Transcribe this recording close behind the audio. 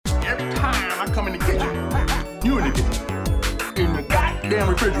every time I come in the kitchen, you in the goddamn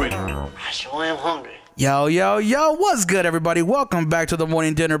refrigerator. I sure am hungry. Yo, what's good, everybody? Welcome back to the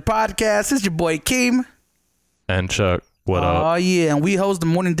Morning Dinner Podcast. It's your boy, Keem. And Chuck. What up? Oh, yeah, and we host the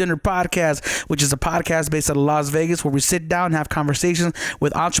Morning Dinner Podcast, which is a podcast based out of Las Vegas where we sit down and have conversations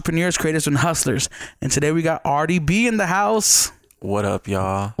with entrepreneurs, creators, and hustlers. And today we got Artie B in the house. What up,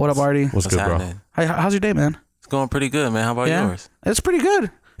 y'all? What up, Artie? What's good, happening? bro? How's your day, man? It's going pretty good, man. How about yours? It's pretty good.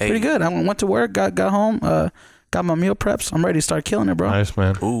 Hey. Pretty good. I went to work, got home, got my meal preps. I'm ready to start killing it, bro. Nice,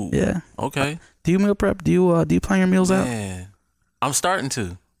 man. Ooh. Yeah. Okay. Do you meal prep? Do you plan your meals out? Man, I'm starting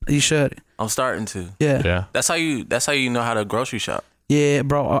to. You should. I'm starting to. Yeah. Yeah. That's how you know how to grocery shop. Yeah,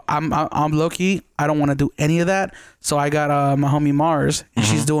 bro. I'm low key. I don't want to do any of that. So I got my homie Mars, and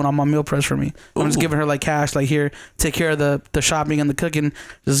she's doing all my meal preps for me. I'm just giving her like cash, like here, take care of the shopping and the cooking.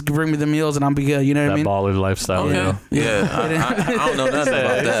 Just bring me the meals, and I'll be good. You know what I mean? Baller lifestyle. Okay. You know? Yeah. I don't know nothing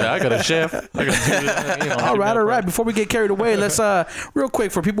about that. I got a chef. I got All right. Before we get carried away, let's real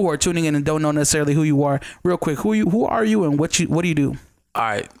quick for people who are tuning in and don't know necessarily who you are. Real quick, who are you and what do you do? All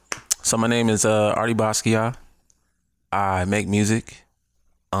right. So my name is Artie Basquiat. I make music.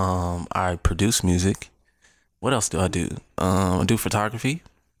 I produce music. What else do I do? I do photography.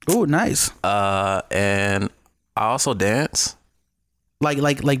 Oh, nice. And I also dance. Like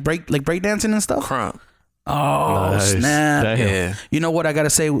break dancing and stuff. Crump. Oh, Nice. snap. Damn. Yeah. You know what I gotta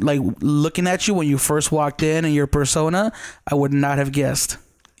say? Like looking at you when you first walked in and your persona, I would not have guessed.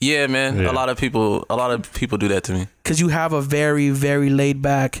 Yeah, man. Yeah. A lot of people do that to me. Because you have a very, very laid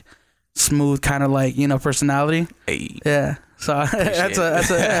back, smooth kind of like, personality. Hey. Yeah. So that's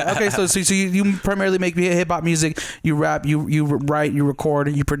a yeah. Okay. So you primarily make hip hop music. You rap. You write. You record.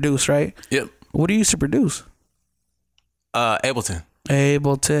 And you produce. Right. Yep. What do you used to produce? Ableton.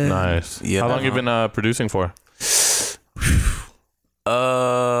 Ableton. Nice. Yeah. How long you been producing for?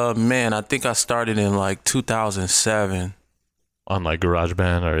 Man, I think I started in like 2007. On like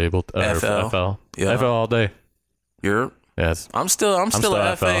GarageBand or FL. Yeah. FL all day. Europe. Yes. I'm still a still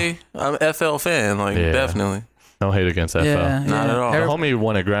FA. I'm an FL fan. Like definitely. No hate against FL. Yeah. Not at all. The homie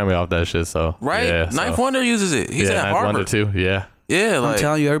won a Grammy off that shit, so. Right? Yeah, Ninth so. Wonder uses it. He's at Ninth Harvard. Wonder too. Yeah. Yeah, I'm like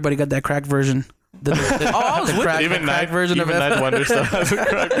telling you, everybody got that crack version. I was with crack, Even crack Ninth version of Ninth FL. Wonder still has a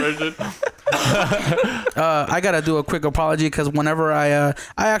crack version. I gotta do a quick apology because whenever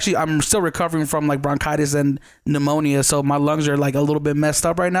I'm still recovering from like bronchitis and pneumonia, so my lungs are like a little bit messed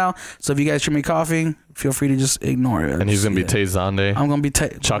up right now. So if you guys hear me coughing, feel free to just ignore it. And he's gonna be Tay Zonde. I'm gonna be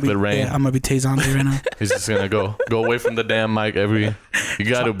Chocolate Rain. Yeah, I'm gonna be Tazonde right now. He's just gonna go away from the damn mic You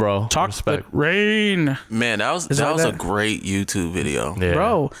got to, bro. Chocolate Respect. Rain, man, that was a great YouTube video. Yeah.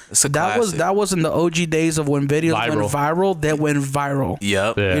 bro. It's a That was in the OG days of when videos went Viral. viral. That went viral.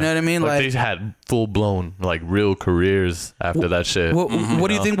 Yep. Yeah. You know what I mean? Like Like- they had full blown like real careers after that shit. What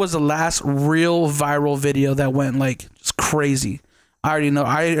do you think was the last real viral video that went like just crazy? I already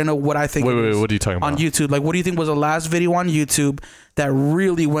know what I think. Wait, it is. what are you talking about? On YouTube, like what do you think was the last video on YouTube that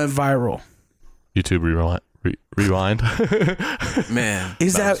really went viral? YouTube rewind. Man.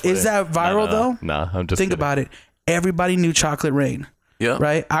 Is that viral though? Nah, I'm just Think kidding. about it. Everybody knew Chocolate Rain, Yep.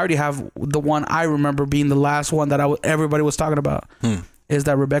 right? I already have the one I remember being the last one that everybody was talking about. Is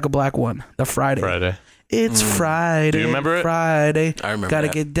that Rebecca Black one, the Friday? It's Friday. Do you remember it? Friday. I remember Gotta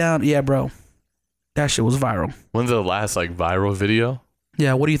that. get down. Yeah, bro. That shit was viral. When's the last like viral video?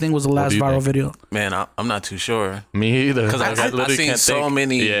 Yeah, what do you think was the last do you viral think? video? Man, I'm not too sure. Me either. 'Cause Like, I've literally seen can't so think.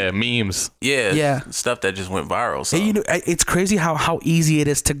 many- memes. Yeah. Stuff that just went viral. So. And, it's crazy how easy it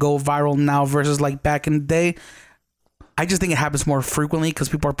is to go viral now versus like back in the day. I just think it happens more frequently because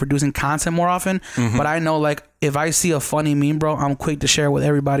people are producing content more often. But I know like if I see a funny meme, bro, I'm quick to share it with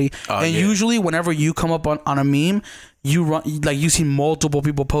everybody. And usually whenever you come up on a meme, you see multiple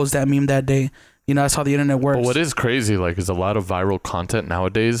people post that meme that day. That's how the internet works. But what is crazy, like, is a lot of viral content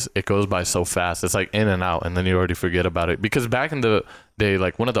nowadays, it goes by so fast. It's like in and out, and then you already forget about it. Because back in the day,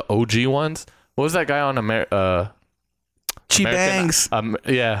 like one of the OG ones, what was that guy on Cheap Bangs.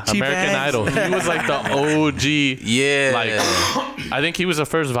 American Idol. He was like the OG. Yeah. Like, I think he was the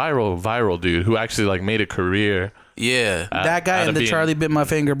first viral dude who actually like made a career. Yeah. That guy and the Charlie Bit My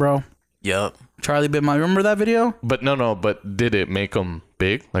Finger, bro. Yep. Charlie Bit My... Remember that video? But but did it make them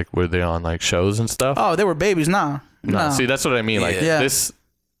big? Like, were they on like shows and stuff? Oh, they were babies. Nah. No. See, that's what I mean. Like Yeah. this,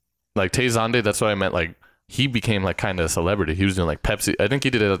 like Tay Zonde, that's what I meant. Like, he became like kind of a celebrity. He was doing like Pepsi. I think he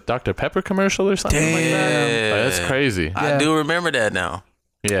did a Dr. Pepper commercial or something like that. Yeah. Like, that's crazy. I do remember that now.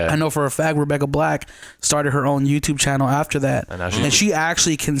 Yeah. I know for a fact Rebecca Black started her own YouTube channel after that. And she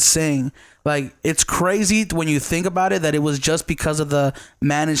actually can sing. Like, it's crazy when you think about it that it was just because of the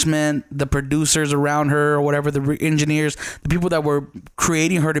management, the producers around her or whatever, the engineers, the people that were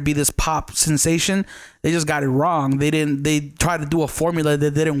creating her to be this pop sensation. They just got it wrong. They tried to do a formula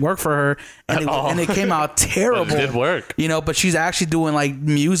that didn't work for her, and it came out terrible. But it did work. You know, but she's actually doing like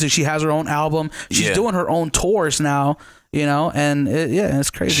music. She has her own album. She's doing her own tours now. You know, and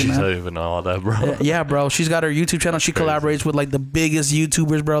it's crazy, man. I don't even know all that, bro. Yeah, bro. She's got her YouTube channel. She collaborates with like the biggest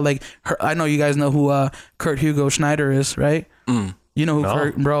YouTubers, bro. Like I know you guys know who Kurt Hugo Schneider is, right? You know who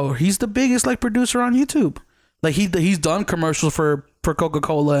Kurt, bro? He's the biggest like producer on YouTube. Like he's done commercials for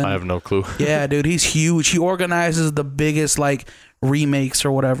Coca-Cola. I have no clue. Yeah, dude, he's huge. He organizes the biggest like remakes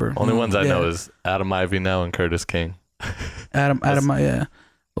or whatever. Only ones I know is Adam Ivy now and Curtis King. Adam, yeah.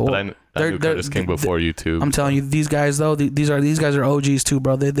 But I knew Curtis King before YouTube. I'm telling you, these guys though, these guys are OGs too,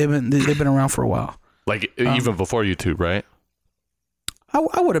 bro. They've been around for a while. Like even before YouTube, right?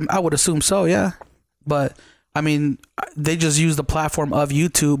 I would assume so, yeah. But I mean, they just use the platform of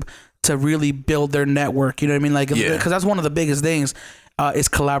YouTube to really build their network. You know what I mean? Like, because that's one of the biggest things. Is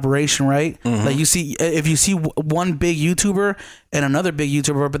collaboration, right? Like if you see one big YouTuber and another big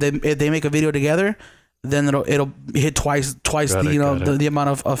YouTuber, but they make a video together, then it'll hit twice the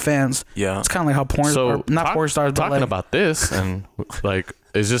amount of fans. Yeah, it's kind of like how porn stars. Talking like, about this and like,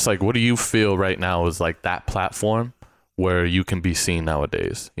 it's just like, what do you feel right now is like that platform where you can be seen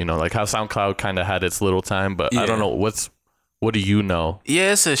nowadays? You know, like how SoundCloud kind of had its little time, but I don't know what do you know?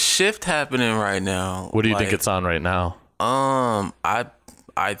 Yeah, it's a shift happening right now. What do you think it's on right now? I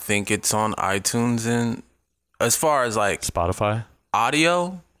think it's on iTunes, and as far as like Spotify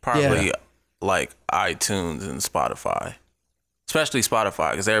audio, probably like iTunes and Spotify, especially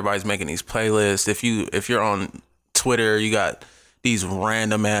Spotify, because everybody's making these playlists. If you're on Twitter, you got these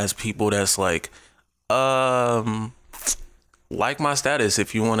random ass people that's like my status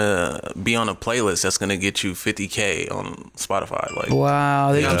if you want to be on a playlist that's gonna get you 50K on Spotify. Like,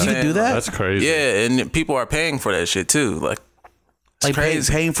 wow, you can do that? That's crazy. Yeah, and people are paying for that shit too. Like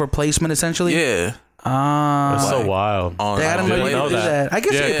crazy. Paying for placement essentially. Yeah. That's so wild. I didn't know that. I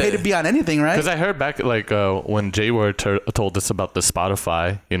guess you can pay to be on anything, right? Because I heard back like when Jay Ward told us about the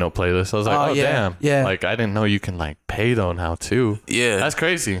Spotify, playlist. I was like, damn. Yeah. Like I didn't know you can like pay though now too. Yeah. That's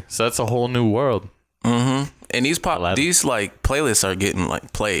crazy. So that's a whole new world. Mm-hmm. And these like playlists are getting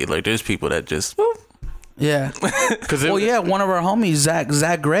like played. Like there's people that just. Yeah. One of our homies,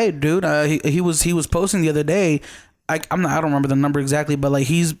 Zach Gray, dude. He was posting the other day. I don't remember the number exactly, but like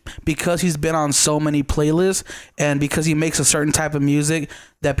because he's been on so many playlists and because he makes a certain type of music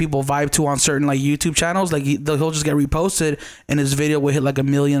that people vibe to on certain like YouTube channels, like he'll just get reposted and his video will hit like 1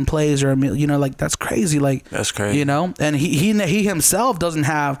 million plays or like that's crazy. Like that's crazy. And he himself doesn't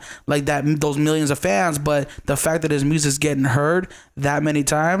have like those millions of fans, but the fact that his music's getting heard that many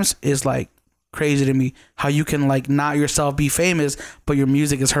times is like crazy to me. How you can like not yourself be famous but your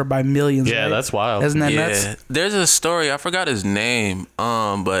music is heard by millions. Yeah, right? That's wild. Isn't that nuts? There's a story, I forgot his name,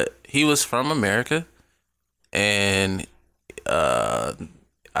 but he was from America and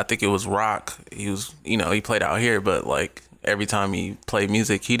I think it was rock. He was he played out here, but like every time he played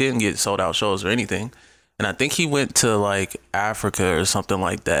music he didn't get sold out shows or anything, and I think he went to like Africa or something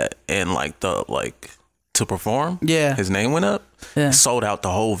like that, and to perform, his name went up, sold out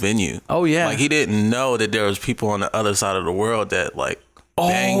the whole venue. Oh yeah, like he didn't know that there was people on the other side of the world that like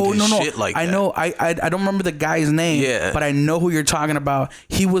banged his shit like I that. know. I don't remember the guy's name, but I know who you're talking about.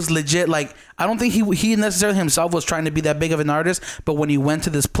 He was legit. Like I don't think he necessarily himself was trying to be that big of an artist, but when he went to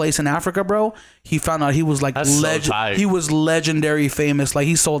this place in Africa, bro, he found out he was like he was legendary famous. Like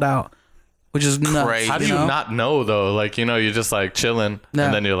he sold out, which is nuts. Crazy. How do you not know though? Like you're just like chilling,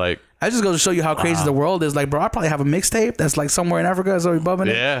 and then you're like. I just go to show you how crazy the world is. Like, bro, I probably have a mixtape that's like somewhere in Africa, so we're bumping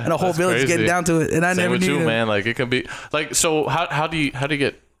it, and a whole village is getting down to it, and I never knew. Man, like it can be like. So how do you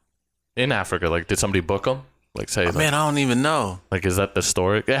get in Africa? Like, did somebody book them? Like, say, man, I don't even know. Like, is that the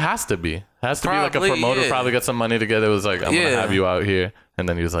story? It has to be. It has to probably, be like a promoter. Probably got some money together. It was like, I'm gonna have you out here, and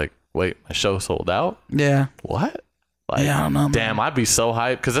then he was like, wait, my show sold out. Yeah. What? Like, I don't know. Damn, I'd be so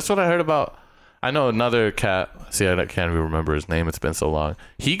hyped because that's what I heard about. I know another cat. See, I can't even remember his name. It's been so long.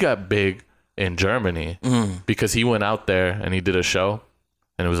 He got big in Germany because he went out there and he did a show,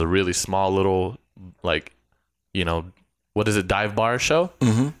 and it was a really small little like what is it, dive bar show,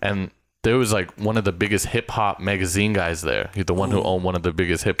 and there was like one of the biggest hip-hop magazine guys there. He's the one who owned one of the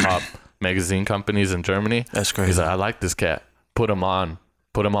biggest hip-hop magazine companies in Germany. That's crazy. He's like, I like this cat, put him on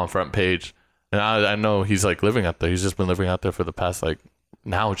front page, and I know he's like living out there. He's just been living out there for the past like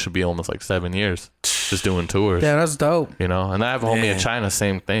now it should be almost like 7 years just doing tours. Yeah, that's dope. You know, and I have a homie Man. in China,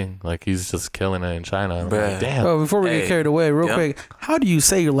 same thing. Like he's just killing it in China. I'm Bruh. like, damn. Oh, before we get Hey. carried away, real Yep. quick, how do you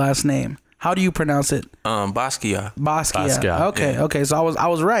say your last name? How do you pronounce it? Basquiat. Basquiat. Basquiat. Okay, Yeah. okay. So I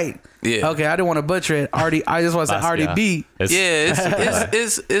was right. Yeah. Okay, I didn't want to butcher it. I just want to say Basquiat. RDB. It's Yeah,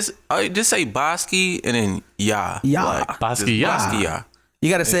 it's just say Bosky and then Ya. Ya. Like, Basquiat. just Basquiat. You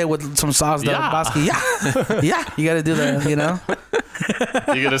got to say it with some sauce though. Yeah. Basquiat. Yeah. You got to do that. You know.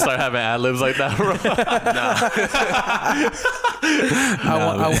 You gonna start having ad libs like that, bro?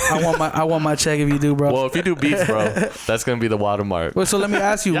 I want my check if you do, bro. Well, if you do beats, bro, that's gonna be the watermark. Well, so let me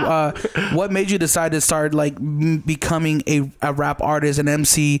ask you, what made you decide to start like becoming a rap artist, an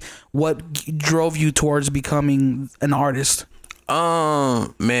MC? What drove you towards becoming an artist?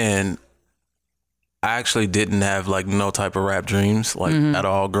 Man, I actually didn't have like no type of rap dreams like at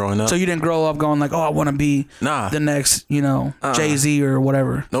all growing up. So you didn't grow up going like, oh, I want to be Nah. the next, Jay-Z or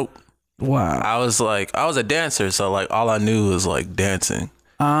whatever. Nope. Wow. I was a dancer, so like all I knew was like dancing.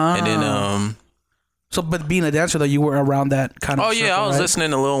 And then So, but being a dancer though, you were around that kind of. oh yeah, circle, I was right?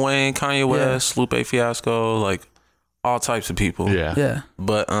 listening to Lil Wayne, Kanye West, Lupe Fiasco, like all types of people. Yeah. Yeah.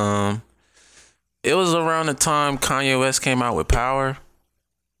 But it was around the time Kanye West came out with Power.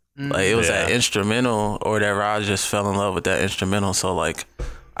 Like it was Yeah. that instrumental or whatever. I just fell in love with that instrumental. So like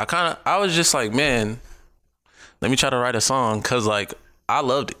I was just like, man, let me try to write a song. Cause like I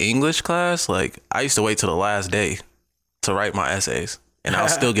loved English class. Like I used to wait till the last day to write my essays and I'll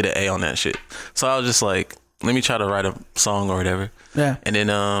still get an A on that shit. So I was just like, let me try to write a song or whatever. Yeah. And then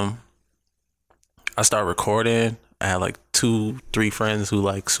I started recording. I had like 2-3 friends who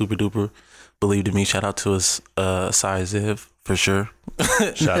like super duper believed in me. Shout out to us, Sai Ziv for sure.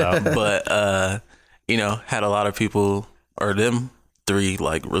 Shout out. But had a lot of people or them 3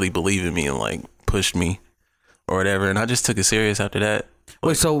 like really believe in me and like pushed me or whatever. And I just took it serious after that.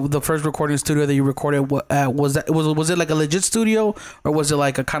 Wait, so the first recording studio that you recorded was it like a legit studio or was it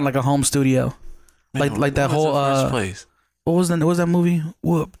like a kind of like a home studio? Man, like that what was whole the first place? what was that movie?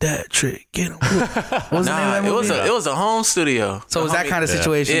 Whoop that trick, get him. What was the name of that Nah, movie? it was a home studio. So it was that kind of Yeah.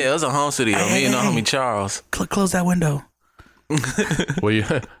 situation. Yeah, it was a home studio. Me and the homie Charles. Close that window. Well, you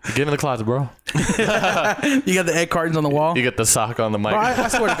get in the closet, bro. You got the egg cartons on the wall. You get the sock on the mic. Bro, I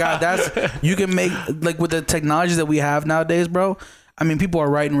swear to God, you can make like with the technology that we have nowadays, bro. I mean, people are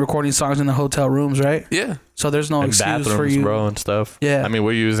writing, recording songs in the hotel rooms, right? Yeah. So there's no And excuse bathrooms, for you, bro, and stuff. Yeah. I mean,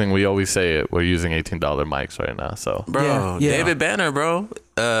 we always say it. We're using $18 mics right now. So Bro, Yeah. David Banner, bro.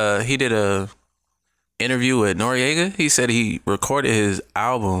 He did a interview with Noriega. He said he recorded his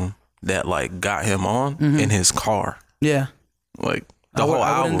album that like got him on in his car. Yeah. Like the whole I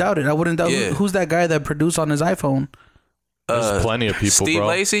album. wouldn't doubt it. I wouldn't doubt Yeah. who's that guy that produced on his iPhone? there's plenty of people, Steve bro.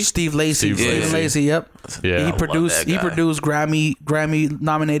 Lacy. Steve Lacy. Steve Steve Lacy. Lacy. Yep. Yeah. He love produced. that He guy. produced Grammy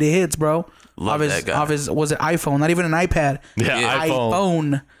nominated hits, bro. Love that guy. Off his was it iPhone? Not even an iPad. Yeah, Yeah.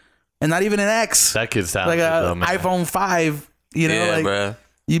 iPhone. And not even an X. That kid's Like talented, a though, man. iPhone 5. You know, Yeah, like bro.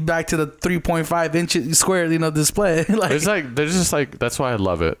 you back to the 3.5 inch square, display. There's just like that's why I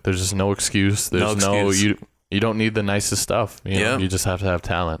love it. There's just no excuse. There's No excuse. you don't need the nicest stuff. You know? Yeah. You just have to have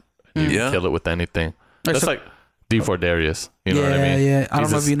talent. You Yeah. can kill it with anything. That's so- like D4 Darius. You know yeah, what I mean? yeah. I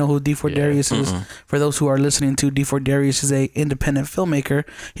don't know if you know who D4 Darius is. For those who are listening to, D4 Darius is a independent filmmaker.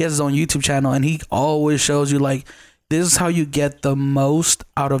 He has his own YouTube channel, and he always shows you like this is how you get the most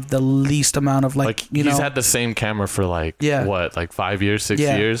out of the least amount of Like he's had the same camera for like Yeah. what, like 5 years, 6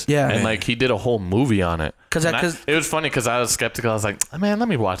 Yeah, years, yeah. and like he did a whole movie on it. Cause And it was funny because I was skeptical. I was like, man, let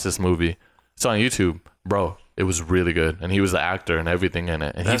me watch this movie. It's on YouTube, bro. It was really good, and he was the actor and everything in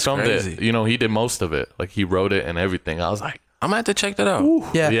it. And That's he filmed crazy. it. He did most of it. Like he wrote it and everything. I was like, I'm gonna have to check that out.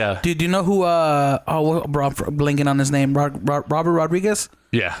 yeah. Yeah. Do you know who? Bro, I'm blinking on his name. Robert Rodriguez.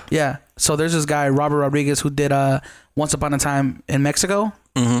 yeah, Yeah. So there's this guy, Robert Rodriguez, who did Once Upon a Time in Mexico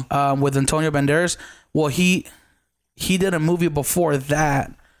with Antonio Banderas. Well, he did a movie before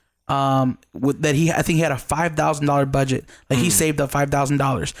that. I think he had a $5,000 budget. Like he saved up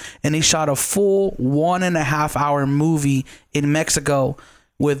 $5,000, and he shot a full 1.5 hour movie in Mexico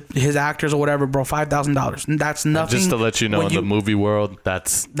with his actors or whatever, bro. $5,000. That's nothing. just to let you know, when in the movie world,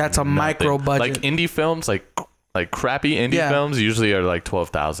 that's a nothing. micro budget. Like indie films, like crappy indie films, usually are like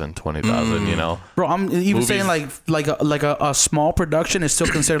 12,000, 20,000. You know, Bro, I'm even Movies- saying like a small production is still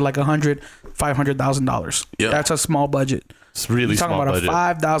considered like $500,000. Yeah. That's a small budget. it's really You're talking small about budget.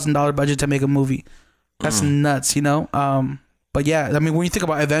 a $5,000 budget to make a movie. That's nuts, But yeah, I mean, when you think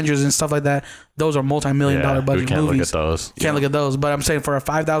about Avengers and stuff like that, those are multi-million-dollar we budget can't movies. look at those. Can't look at those. But I'm saying for a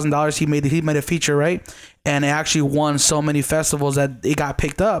 $5,000, he made a feature, right? And it actually won so many festivals that it got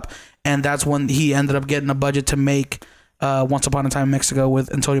picked up, and that's when he ended up getting a budget to make Once Upon a Time in Mexico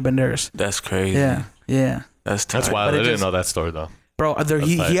with Antonio Banderas. That's crazy. Yeah. That's tight. That's wild. But I it didn't just- know that story though. Bro,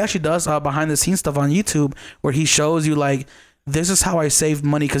 he actually does behind the scenes stuff on YouTube where he shows you like, this is how I saved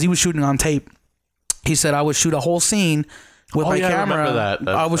money, because he was shooting on tape. He said I would shoot a whole scene with my yeah, I camera. remember that.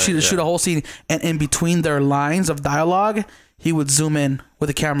 I would That's shoot right, shoot a whole scene, and in between their lines of dialogue, he would zoom in with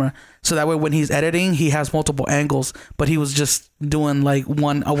the camera, so that way when he's editing, he has multiple angles. But he was just doing like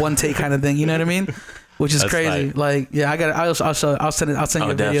one take kind of thing. You know what I mean? Which is That's crazy. tight. Like, yeah, I'll send you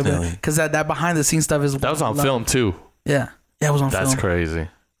a video, definitely. because that behind the scenes stuff is That was on film too. Yeah, it was on That's film. crazy.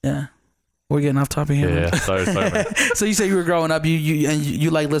 Yeah, we're getting off topic here. man. Yeah. Sorry, man. So you said you were growing up, you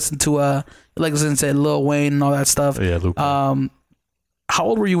like listen to to Lil Wayne and all that stuff. Yeah, Luke. How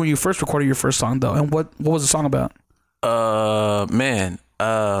old were you when you first recorded your first song though, and what was the song about? Man.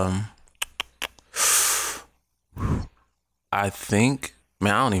 I think,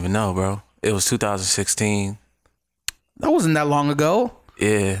 man, I don't even know, bro. It was 2016. That wasn't that long ago.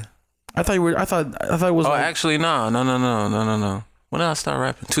 Yeah. I thought it was. Oh, like, actually, no. When did I start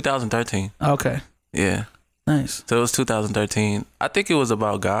rapping? 2013. okay, Yeah. nice. So it was 2013. I think it was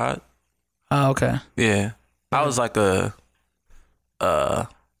about God. Okay. Yeah. I was like a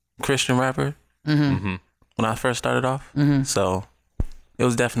Christian rapper Mm-hmm. when I first started off. Mm-hmm. So it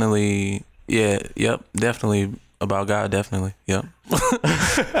was definitely, definitely about God, definitely. Yep. To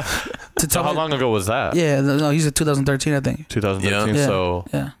So tell how me- long ago was that? Yeah, no, he said 2013, I think. 2013. Yeah. So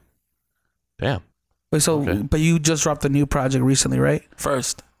Yeah. damn. Wait, so Okay. but you just dropped a new project recently, right?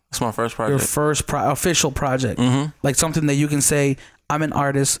 First. It's my first Your project. first official project, Mm-hmm. like something that you can say, I'm an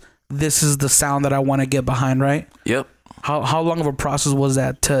artist. This is the sound that I want to get behind, right? Yep. How long of a process was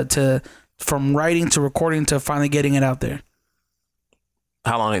that to from writing to recording to finally getting it out there?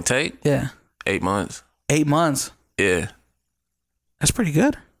 How long it take? Yeah, 8 months. 8 months. Yeah. That's pretty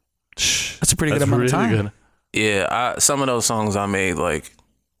good. That's a pretty good amount of time. Good. Yeah, some of those songs I made, like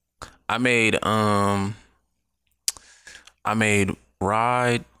I made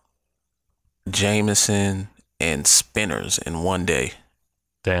Ride, Jameson, and Spinners in one day.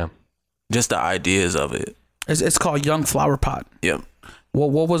 Damn. Just the ideas of it. It's called Young Flower Pot. Yep. What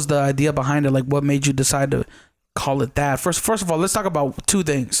was the idea behind it? Like, what made you decide to call it that? First of all, let's talk about two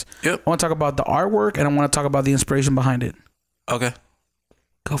things. Yep. I want to talk about the artwork, and I want to talk about the inspiration behind it. Okay.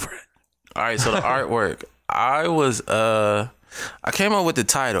 Go for it. All right, so the artwork. I came up with the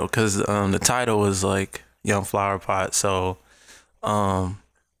title because the title was like Young Flower Pot. So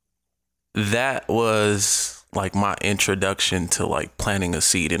that was like my introduction to like planting a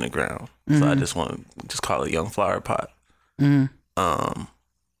seed in the ground. So I just want to just call it Young Flower Pot.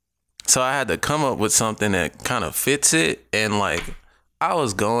 So I had to come up with something that kind of fits it. And like I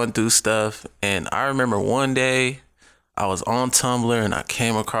was going through stuff, and I remember one day I was on Tumblr and I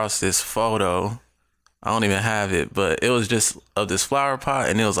came across this photo. I don't even have it, but it was just of this flower pot,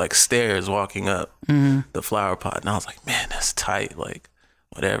 and it was like stairs walking up the flower pot. And I was like, man, that's tight. Like,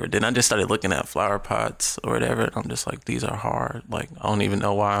 whatever. Then I just started looking at flower pots or whatever. And I'm just like, these are hard. Like, I don't even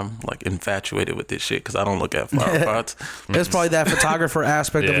know why I'm like infatuated with this shit, because I don't look at flower pots. It's probably that photographer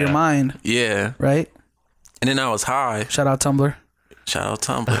aspect of your Yeah. mind, Yeah. right? And then I was high. Shout out Tumblr. Shout out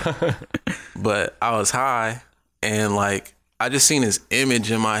Tumblr. But I was high, and like I just seen this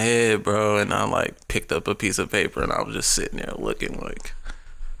image in my head, bro, and I like picked up a piece of paper and I was just sitting there looking like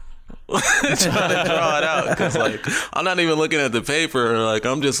trying to draw it out, because like I'm not even looking at the paper, like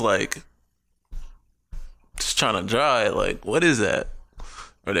I'm just like just trying to draw it, like what is that?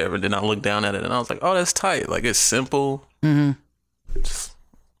 Whatever. Then I looked down at it and I was like, oh, that's tight. Like it's simple. Just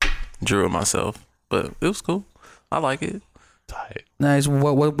drew it myself, but it was cool. I like it. Tight. Nice.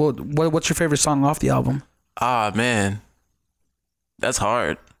 What's your favorite song off the album? Ah, man, that's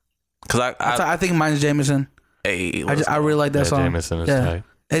hard. Cause I think mine's Jameson. hey, I really like that Yeah, song. Jameson is yeah. tight.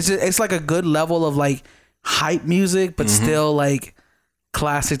 It's like a good level of like hype music, but still like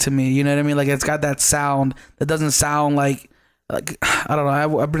classic to me. You know what I mean? Like it's got that sound that doesn't sound like I don't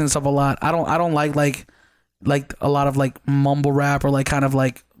know. I bring this up a lot. I don't like a lot of like mumble rap or like kind of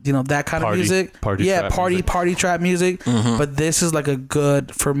like, you know, that kind of music. Party trap music. party trap music. But this is like a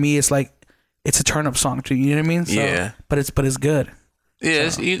good, for me. It's like it's a turn up song too. You know what I mean? So, Yeah. But it's good. Yeah,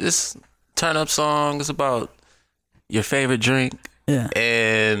 it's turn up song. It's about your favorite drink Yeah.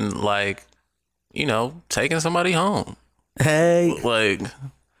 and like, you know, taking somebody home. Hey. Like,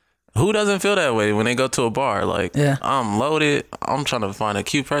 who doesn't feel that way when they go to a bar? Like, Yeah. I'm loaded. I'm trying to find a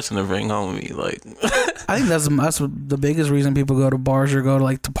cute person to bring home with me. Like, I think that's the biggest reason people go to bars or go to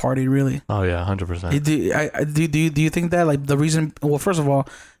like to party. Really. Oh yeah, 100%. Do you think that like the reason? Well, first of all,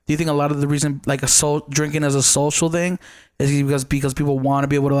 do you think a lot of the reason like drinking as a social thing is because people want to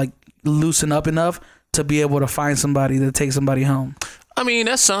be able to like loosen up enough to be able to find somebody to take somebody home. I mean,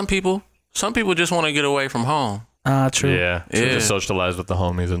 that's some people. Some people just want to get away from home. True. Yeah. So just socialize with the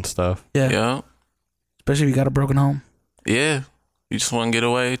homies and stuff. Yeah. Yeah. Especially if you got a broken home. Yeah. You just want to get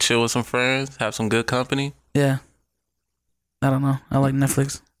away, chill with some friends, have some good company. Yeah. I don't know. I like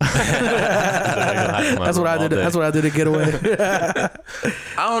Netflix. That's what I did. That's what I did to get away.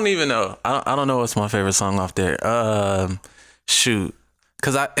 I don't even know. I don't know what's my favorite song off there. Shoot.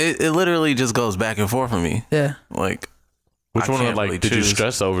 Cause it literally just goes back and forth for me. Yeah. Like, which I one can't like really did you choose.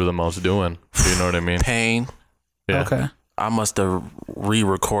 stress over the most doing? Do you know what I mean? Pain. Yeah. Okay. I must have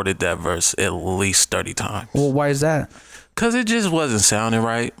re-recorded that verse at least 30 times. Well, why is that? Cause it just wasn't sounding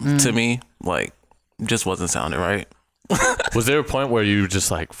right to me. Like, just wasn't sounding right. Was there a point where you were just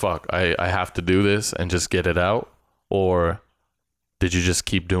like, fuck, I have to do this and just get it out? Or did you just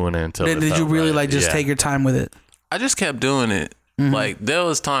keep doing it until Did you really like just Yeah. take your time with it? I just kept doing it. Like, there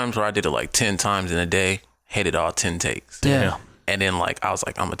was times where I did it like 10 times in a day, hated all 10 takes. Yeah. And then like I was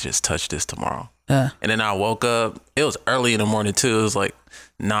like, I'm gonna just touch this tomorrow. Yeah. And then I woke up. It was early in the morning too. It was like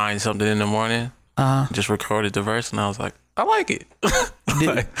 9 something in the morning. Just recorded the verse, and I was like, I like it.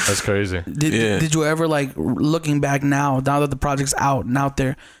 That's crazy. Did you ever like looking back now that the project's out and out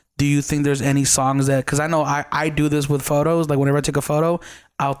there? Do you think there's any songs that? Because I know I do this with photos. Like whenever I take a photo,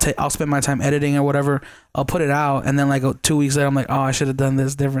 I'll spend my time editing or whatever. I'll put it out, and then like 2 weeks later, I'm like, oh, I should have done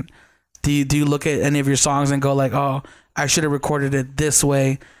this different. Do you look at any of your songs and go like, oh, I should have recorded it this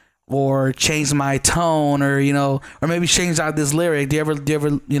way, or changed my tone, or or maybe changed out this lyric? Do you ever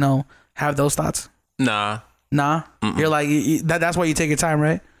have those thoughts? Nah. You're like that's why you take your time,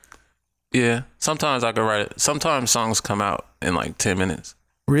 right? Yeah. Sometimes I could write it. Sometimes songs come out in like 10 minutes.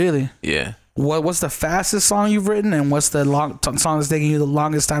 Really? Yeah. What's the fastest song you've written, and what's the song that's taking you the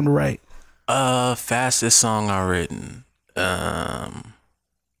longest time to write? Fastest song I've written. Has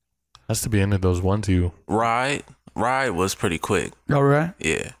to be any of those ones you. Ride was pretty quick. Oh, right.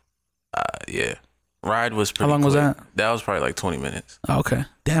 Yeah. Yeah. Ride was pretty How long was quick. that? That was probably like 20 minutes. Oh, okay.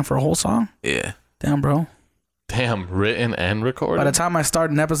 Damn, for a whole song? Yeah. Damn, bro. Damn, written and recorded? By the time I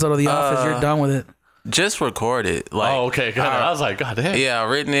start an episode of The Office, you're done with it. Just record it. Like, oh, okay. I was like, God damn. Yeah, I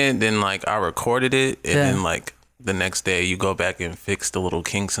written it, then like I recorded it, and then like the next day you go back and fix the little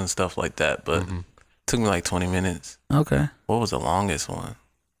kinks and stuff like that. But it took me like 20 minutes. Okay. What was the longest one?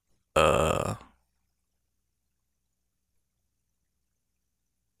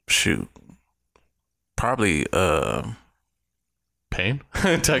 Shoot. Probably Pain?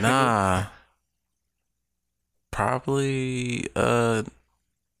 Technically. nah. Probably It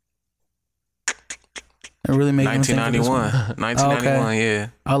really made me think of this 1991. one. 1991, yeah.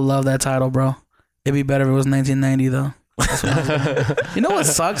 I love that title, bro. It'd be better if it was 1990, though. You know what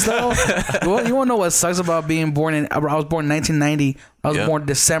sucks, though? You want to know what sucks about being born in... I was born in 1990. I was born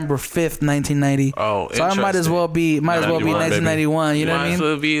December 5th, 1990. Oh, so I might as well be 1991. You know what I mean? Might as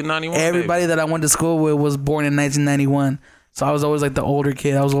well be 91. Everybody that I went to school with was born in 1991. So I was always like the older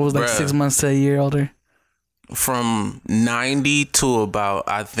kid. I was always like 6 months to a year older. From 90 to about,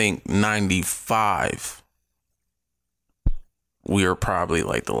 I think, 95. We were probably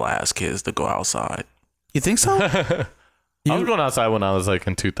like the last kids to go outside. You think so? I was going outside when I was like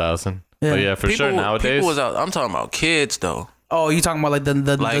in 2000. Yeah. But yeah, for sure nowadays. People was out. I'm talking about kids though. Oh, you talking about like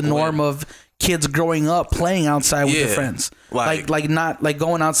the norm of kids growing up playing outside with their friends, like not like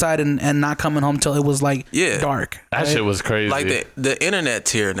going outside and not coming home till it was like dark. That shit was crazy. Like the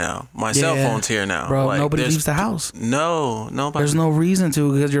internet's here now. My cell phone's here now. Bro, like, nobody leaves the house. No, nobody. There's no reason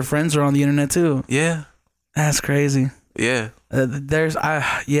to because your friends are on the internet too. Yeah, that's crazy. Yeah.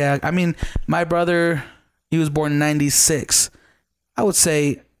 I mean, my brother, he was born in 96. I would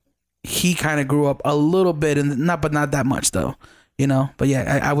say he kind of grew up a little bit, and not that much though, But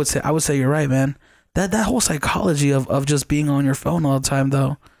yeah, I would say you're right, man. That whole psychology of just being on your phone all the time,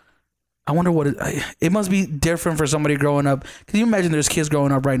 though. I wonder what it must be different for somebody growing up. Can you imagine there's kids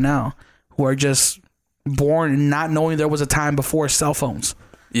growing up right now who are just born not knowing there was a time before cell phones?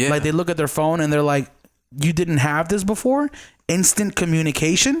 Yeah. Like they look at their phone and they're like, "You didn't have this before? Instant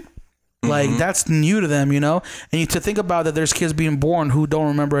communication." Like that's new to them, And to think about that, there's kids being born who don't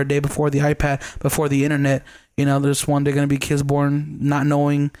remember a day before the iPad, before the internet. There's one day gonna be kids born not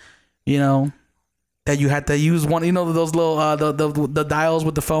knowing, that you had to use one. Those little the dials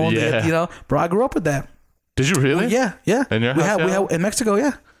with the phone. Yeah. Bro, I grew up with that. Did you really? Yeah. In your house? We had in Mexico.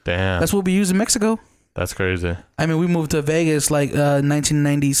 Yeah. Damn. That's what we use in Mexico. That's crazy. I mean, we moved to Vegas like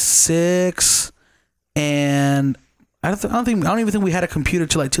 1996, and I don't even think we had a computer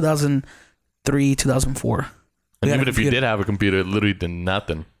till like 2003, 2004. And even if you did have a computer, it literally did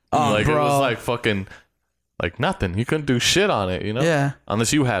nothing. Oh, like bro. It was like fucking like nothing. You couldn't do shit on it, Yeah.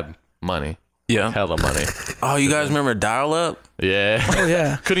 Unless you had money. Yeah. Hella money. Oh, you guys remember dial-up? Yeah. Oh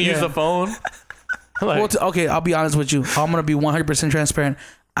yeah. Couldn't use Yeah. the phone. Like, Well, okay, I'll be honest with you. I'm gonna be 100% transparent.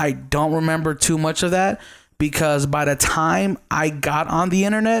 I don't remember too much of that because by the time I got on the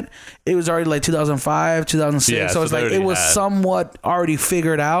internet, it was already like 2005, 2006. Yeah, so it's so they like it already was had- somewhat already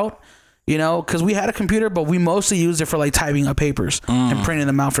figured out. You know, because we had a computer, but we mostly used it for like typing up papers and printing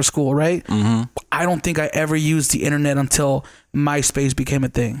them out for school, right? Mm-hmm. I don't think I ever used the internet until MySpace became a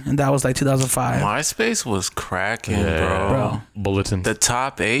thing, and that was like 2005. MySpace was cracking, yeah, bro. Bulletins. The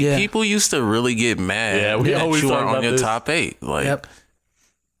top 8 Yeah. people used to really get mad. Yeah, we that always you were talk on about your this. top 8. Like Yep.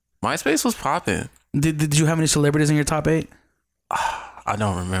 MySpace was popping. Did you have any celebrities in your top 8? I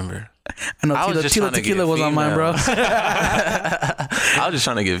don't remember. I know I was Tila, just Tila trying to Tequila get was on mine, bro. I was just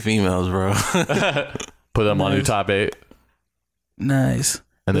trying to get females, bro. Put them on your Nice. top 8, Nice.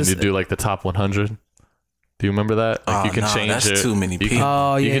 and then Listen- you do like the top 100. Do you remember that? Like Oh, you can no, change that's it. too many You can- people.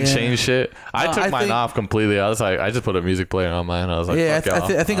 Oh, you yeah, can yeah. change shit. I No, took I mine think- off completely. I was like, I just put a music player on mine. I was like, Yeah,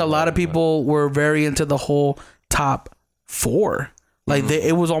 fuck I think a lot of people were very into the whole top 4. Like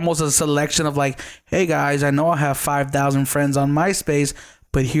it was almost a selection of like, hey guys, I know I have 5,000 friends on MySpace,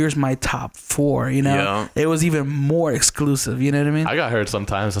 but here's my top 4. You know, Yeah. it was even more exclusive. You know what I mean, I got hurt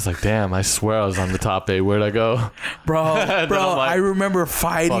sometimes. I was like, damn, I swear I was on the top 8. Where'd I go? bro? I'm like, I remember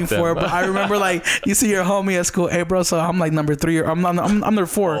fighting fuck for it. them. But I remember like you see your homie at school, hey bro, so I'm like number 3 or I'm number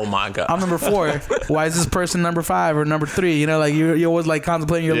 4. Oh my god. I'm number 4. Why is this person number 5 or number 3? You know, like you're always like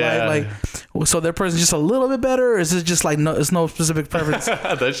contemplating your Yeah. life, like, well, so their person's just a little bit better, or is it just like no? It's no specific preference.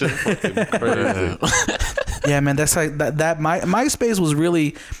 That shit's fucking crazy. Yeah, man, that's like that. MySpace was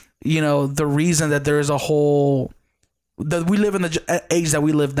really, you know, the reason that there is a whole that we live in the age that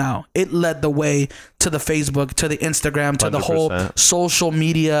we live now. It led the way to the Facebook, to the Instagram, to the whole 100%. social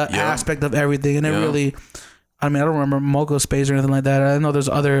media Yeah. aspect of everything, and it Yeah. really. I mean, I don't remember Moco Space or anything like that. I know there's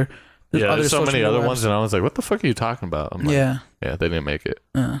other. Yeah, other there's so social many other media ones, and I was like, what the fuck are you talking about? I'm like, Yeah. yeah, they didn't make it.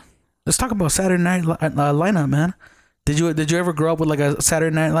 Let's talk about Saturday night lineup, man. Did you ever grow up with like a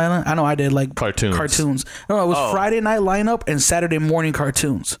Saturday night lineup? I know I did. Like Cartoons. No, it was Oh. Friday night lineup and Saturday morning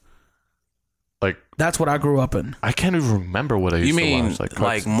cartoons. Like, That's what I grew up in. I can't even remember what I used You to mean watch. Like,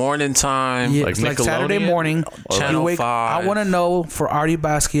 like morning time? Yeah, Like it's like Saturday Nickelodeon? morning. Or Channel you 5. I want to know for Artie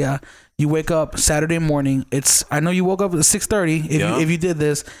Basquiat. You wake up Saturday morning. I know you woke up at 6:30. Yeah. If you did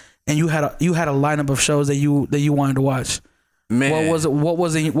this, and you had a lineup of shows that you wanted to watch. Man, What was it?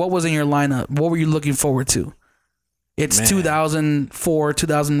 What was in your lineup? What were you looking forward to? It's Man. 2004,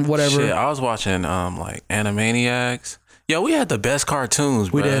 2000, whatever. Shit, I was watching like Animaniacs. Yo, we had the best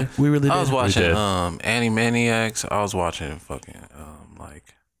cartoons, We bro. did. We really did. I was watching did. Animaniacs. I was watching fucking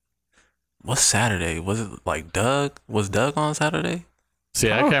like what's Saturday? Was it like Doug? Was Doug on Saturday? see,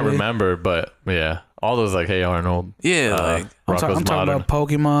 I can't Probably. remember, but yeah, all those like, Hey Arnold, Yeah, like I'm Rocco's talking Modern. about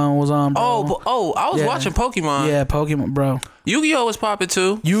Pokemon was on. Bro. I was Yeah. watching Pokemon. Yeah, Pokemon, bro. Yu-Gi-Oh was popping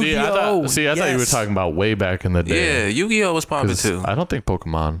too. See, I Yu-Gi-Oh. thought you were Yes. talking about way back in the Yeah, day. Yu-Gi-Oh was popping 'Cause too. I don't think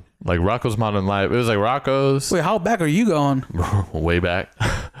Pokemon, like Rocco's Modern Life, it was like Rocco's Wait, how back are you going? way back.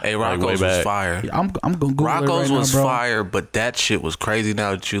 Hey, like, way Rocco's was back. fire. I'm gonna Google Rocco's it right was now, bro. fire, but that shit was crazy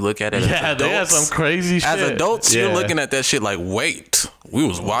now that you look at it. Yeah, as they had adults. some crazy shit. As adults, Yeah. you're looking at that shit like, wait, we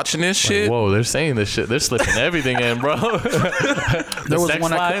was watching this shit. Whoa, they're saying this shit. They're slipping everything in, bro. There was sex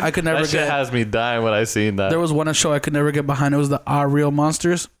one life, I could never that shit get. has me dying when I seen that. There was one show I could never get behind. It was the Are Real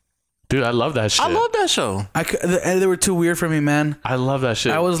Monsters. Dude, I love that shit. I love that show. They were too weird for me, man. I love that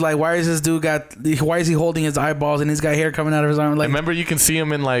shit. I was like, why is this dude why is he holding his eyeballs and he's got hair coming out of his arm? Like, Remember, you can see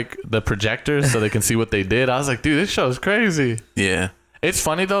them in like the projectors, so they can see what they did. I was like, dude, this show's crazy. Yeah. It's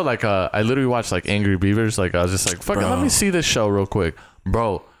funny though. Like, I literally watched like Angry Beavers. Like, I was just like, fuck it, Bro. let me see this show real quick,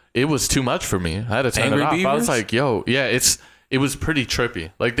 bro. It was too much for me. I had to turn Angry it off. I Beavers? was like, yo, yeah, it was pretty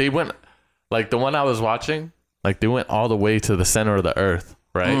trippy. Like, they went, like the one I was watching, like they went all the way to the center of the earth,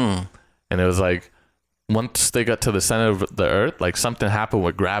 right? And it was like, once they got to the center of the earth, like something happened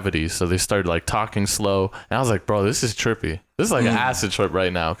with gravity. So they started like talking slow. And I was like, bro, this is trippy. This is like an acid trip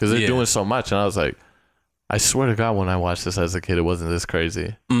right now because they're Yeah. doing so much. And I was like, I swear to God, when I watched this as a kid, it wasn't this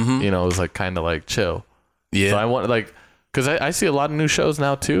crazy. You know, it was like kind of like chill. Yeah. So I want like, because I see a lot of new shows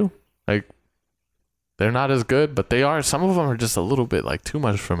now too. Like, they're not as good, but they are. Some of them are just a little bit like too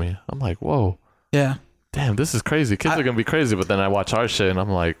much for me. I'm like, whoa. yeah. Damn, this is crazy. Kids are gonna be crazy, but then I watch our shit and I'm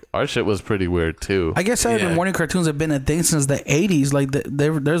like, our shit was pretty weird too. I guess Saturday Yeah. morning cartoons have been a thing since the 80s. Like,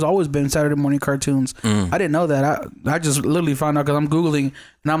 there's always been Saturday morning cartoons. I didn't know that. I just literally found out because I'm Googling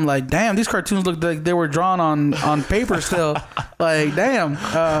and I'm like, damn, these cartoons look like they were drawn on paper still. Like, damn.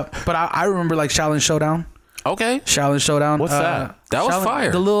 But I remember like Shaolin Showdown. Okay. Shaolin Showdown. What's that? That was Shaolin-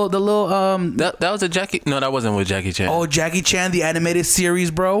 fire. The little That was a Jackie. No, that wasn't with Jackie Chan. oh, Jackie Chan, the animated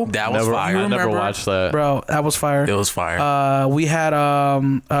series, bro. that was Never, fire. I never remember? watched that. Bro, that was fire. It was fire. We had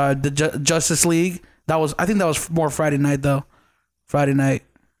the Justice League. I think that was more Friday night though. Friday night.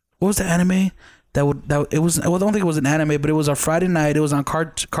 What was the anime? I don't think it was an anime, but it was a Friday night. It was on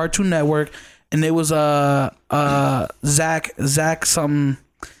Cartoon Network, and it was Zach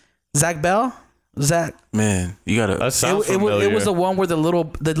Bell. Zach. Man, you gotta. That sounds It familiar. was the one where the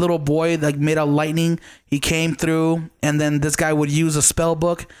little boy like made out lightning. He came through, and then this guy would use a spell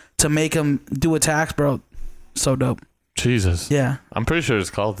book to make him do attacks, bro. So dope. Jesus. Yeah. I'm pretty sure it's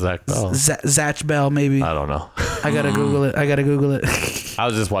called Zach Bell. Zach Bell, maybe. I don't know. I gotta Google it. I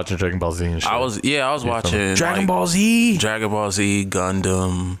was just watching Dragon Ball Z and shit. I was watching Dragon like, Ball Z. Dragon Ball Z,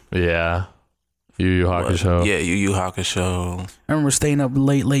 Gundam. Yeah. Yu Yu Hakusho. Yeah, Yu Yu Hakusho. I remember staying up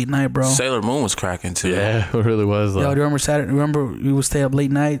late night, bro. Sailor Moon was cracking too. Yeah, it really was. Yo, do you remember Saturday? Remember we would stay up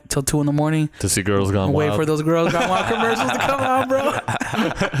late night till 2 a.m. To see Girls Gone and wait Wild. for those Girls Gone Wild commercials to come out, bro.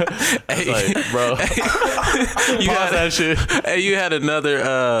 Hey, Like, bro. you Pause had that shit. Hey, you had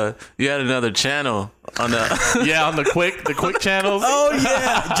another channel on the. Yeah, on the quick channels. Oh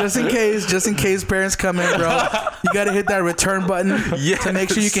yeah, just in case parents come in, bro. You gotta hit that return button to make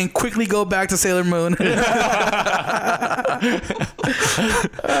sure you can quickly go back to Sailor Moon.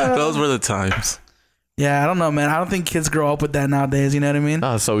 Those were the times. Yeah, I don't know, man. I don't think kids grow up with that nowadays. You know what I mean?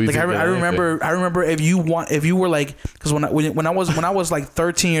 Oh, so easy. Like I to get remember if you were like, because when I was like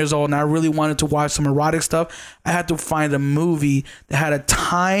 13 years old and I really wanted to watch some erotic stuff, I had to find a movie that had a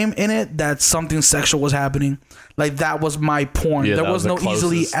time in it that something sexual was happening. Like that was my porn. Yeah, there that was was no the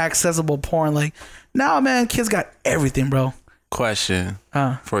easily closest. accessible porn. Like now, man, kids got everything, bro. Question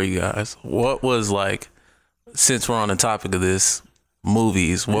for you guys: what was like? Since we're on the topic of this,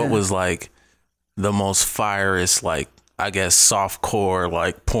 movies. What was like the most fireest, like I guess softcore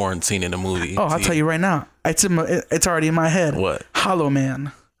like porn scene in a movie? Oh, I'll tell you right now. It's already in my head. What? Hollow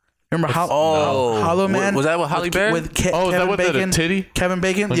Man. Remember Oh, Hollow Man? Was that with Halle Berry? With is Kevin that with the Bacon? titty? Kevin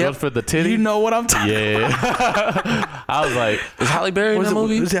Bacon. When it Yep. goes for the titty? You know what I'm talking. Yeah. I was like, Was Halle Berry in the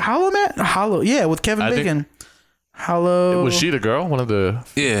movie? Was it Hollow Man? Hollow. Yeah, with Kevin I think- Bacon. Hollow. was she the girl? One of the.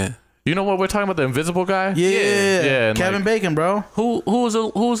 Yeah. You know what we're talking about? The invisible guy? Yeah. Yeah, and Kevin like- Bacon, bro. Who was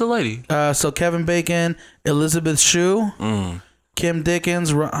the lady? So Kevin Bacon, Elizabeth Shue, Kim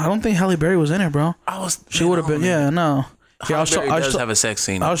Dickens. I don't think Halle Berry was in it, bro. She would have been. Yeah, no. Here, Halle Berry does have a sex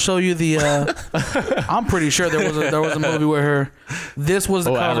scene. I'll show you the. I'm pretty sure there was a movie with her. This was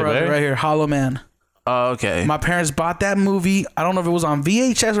the Oh, cover Halle of it Berry? right here, Hollow Man. Oh, okay. My parents bought that movie. I don't know if it was on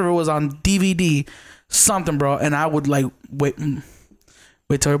VHS or if it was on DVD, something, bro. And I would like wait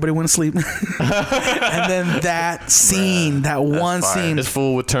till everybody went to sleep, and then that scene, that one fire. scene. This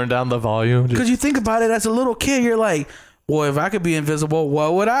fool would turn down the volume. Because you think about it, as a little kid, you're like, well, if I could be invisible,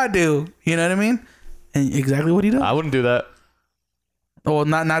 what would I do? You know what I mean? And exactly what he does. I wouldn't do that. Well,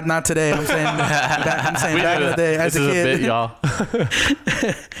 not today. I'm saying back in the day as This a is kid. a bit, y'all.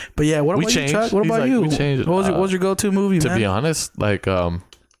 But yeah, what We about you, changed. Chuck? What He's about like, you? we changed. What was your go-to movie, To man? be honest, like,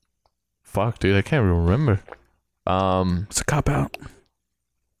 fuck, dude, I can't even remember. It's a cop out.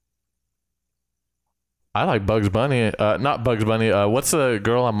 I like Bugs Bunny. Not Bugs Bunny. What's the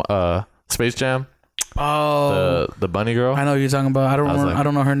girl on Space Jam? Oh, The bunny girl. I know what you're talking about. I don't I was remember. like, I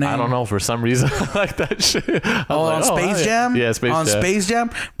don't know her name. I don't know, for some reason I like that shit. I was Oh, like, on Space yeah. Jam? Yeah, Space on Jam. Space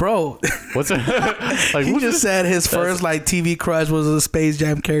Jam? Bro, What's it? Like, he who's just this? said his first like TV crush was a Space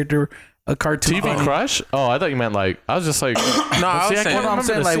Jam character, a cartoon. TV funny. crush? Oh, I thought you meant like, I was just like, No, I was see, I saying- can't No, I'm remember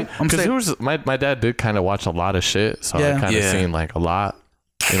saying, the like, scene. I'm 'Cause saying- there was my dad did kind of watch a lot of shit, so Yeah. I kind of Yeah. seen like a lot.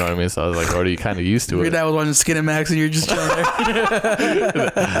 You know what I mean? So I was like already kind of used to Your it. dad was watching Skinamax and you're just chilling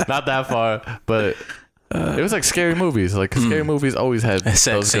there. Not that far, but it was like scary movies. Like 'cause scary movies always had Sex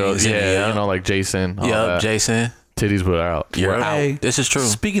those girls. scenes in it, Yeah, yeah. you know, like Jason. all Yup, that. Jason. Titties were out. You're Hey, out. This is true.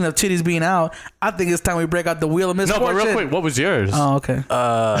 Speaking of titties being out, I think it's time we break out the wheel of No, misfortune. but real quick, what was yours? Oh, okay.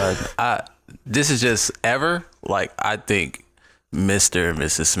 This is just ever. Like I think Mr. and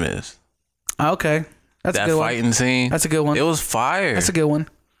Mrs. Smith. Okay. That's a That good one. fighting scene. That's a good one. It was fire. That's a good one.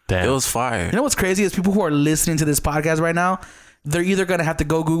 Damn. It was fire. You know what's crazy is people who are listening to this podcast right now, they're either gonna have to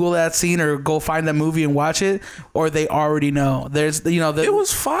go Google that scene or go find that movie and watch it, or they already know. There's, you know, It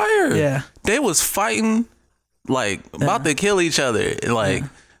was fire. Yeah. They was fighting, like about to kill each other. Like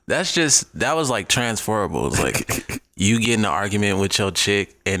that was like transferable. It's like you get in an argument with your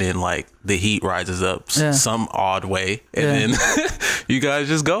chick, and then like the heat rises up Yeah. some odd way, and then you guys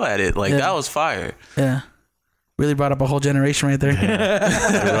just go at it. Like Yeah. that was fire. yeah. Really brought up a whole generation right there.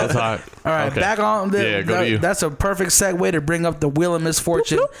 Real talk. All right, Okay. back on. Go to you. That's a perfect segue to bring up the Wheel of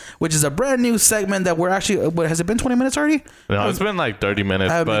Misfortune, which is a brand new segment that we're actually. What has it been? 20 minutes already? No, it's been like 30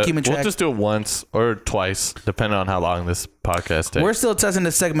 minutes, I haven't been but keeping we'll track. just do it once or twice, depending on how long this podcast takes. We're still testing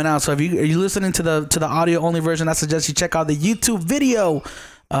this segment out. So if are you listening to the audio only version, I suggest you check out the YouTube video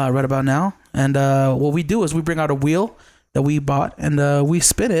right about now. And what we do is we bring out a wheel that we bought and we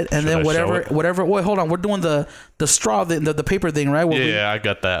spin it, and Should I then show it? whatever. Wait, hold on. We're doing the straw, the paper thing, right? Yeah, I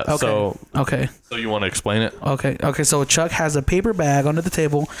got that. Okay. So Okay. you want to explain it? Okay. So Chuck has a paper bag under the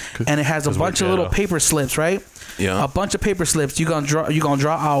table, and it has a 'cause we're bunch of little ghetto. paper slips, right? Yeah. A bunch of paper slips. You're gonna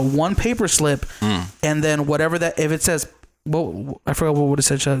draw out one paper slip, and then whatever that, if it says, well, I forgot what it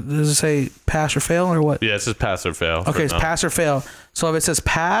said. Chuck. Does it say pass or fail or what? Yeah, it's just pass or fail. Okay, it's pass or fail. So if it says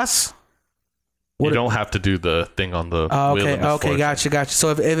pass, You don't have to do the thing on the oh, wheel okay, of okay, misfortune. gotcha. So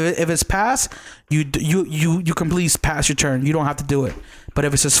if it's pass, you completely pass your turn. You don't have to do it. But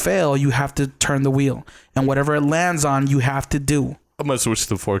if it says fail, you have to turn the wheel, and whatever it lands on, you have to do. I'm gonna switch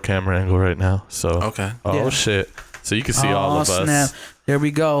to 4 camera angle right now. So Okay. Oh Yeah. shit! So you can see all of us. Snap! There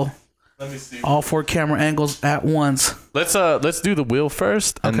we go. Let me see. All 4 camera angles at once. Let's do the wheel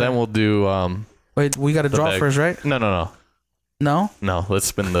first, and Okay. then we'll do Wait, we got to the draw bag. first, right? No. No. Let's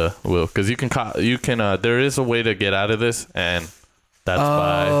spin the wheel because you can there is a way to get out of this, and that's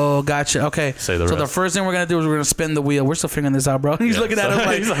by Oh, gotcha. Okay. Say the so the rest. first thing we're gonna do is we're gonna spin the wheel. We're still figuring this out, bro. He's Yeah, looking at so- us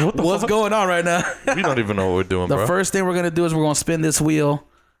like, he's like, what the what's fuck? going on right now? we don't even know what we're doing, The bro. first thing we're gonna do is we're gonna spin this wheel.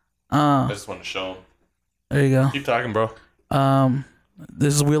 I just want to show him. There you go. Keep talking, bro.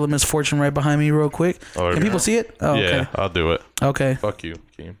 This is Wheel of Misfortune right behind me, real quick. Oh, Can people see it? Oh, Yeah, okay. I'll do it. Okay. Fuck you,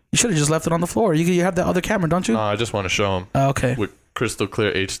 Keem. You should have just left it on the floor. You have the other camera, don't you? No, I just want to show him Okay. with crystal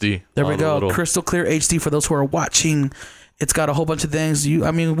clear HD. There we All the go. little- Crystal clear HD for those who are watching. It's got a whole bunch of things. We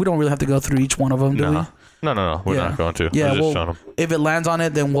don't really have to go through each one of them, do Nah. No. We're Yeah. not going to. we? Yeah. We're just showing Well, him. if it lands on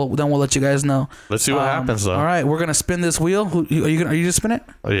it, then we'll let you guys know. Let's see what happens, though. All right, we're gonna spin this wheel. Are you just spin it?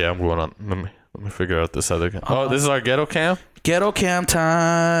 Oh, yeah, I'm going on. Let me figure out this other. Oh, this is our ghetto cam. Ghetto cam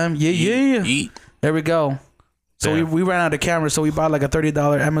time. Yeah. Eat. There we go. So Damn. we ran out of cameras, so we bought like a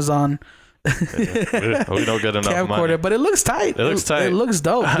 $30 Amazon We don't get enough money. camcorder, but it looks tight. It looks tight. It looks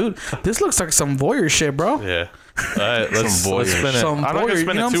dope, dude. This looks like some voyeur shit, bro. Yeah. All right, let's Some spin it. Some I'm not voyeur, gonna you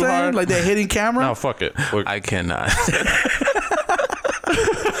spin know it what I'm too saying? hard. Like that hitting camera. No, fuck it. I cannot.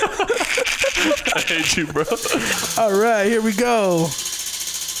 I hate you, bro. All right, here we go.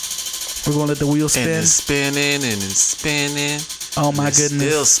 We're gonna let the wheel And spin. it's spinning and it's spinning. Oh my It's goodness.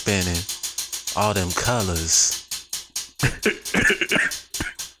 Still spinning. All them colors.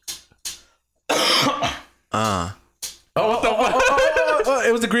 Oh, what the fuck? Oh,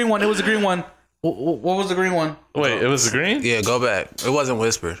 it was the green one. It was the green one. What was the green one? Wait, it was the green? Yeah, go back. It wasn't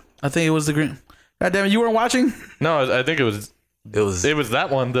whispered. I think it was the green. God damn it, you weren't watching? No, I think it was It was that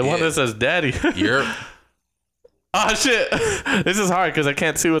one. The one Yeah. that says daddy. Europe. Oh shit. This is hard because I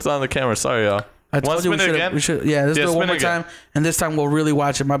can't see what's on the camera. Sorry, y'all. I Want told to you we spin it should. again? We should. Yeah, let's Yeah, do it spin one more it again. time, and this time we'll really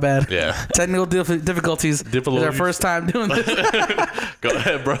watch it. My bad. Yeah. Technical difficulties. It's our Difficulties. first time doing this. Go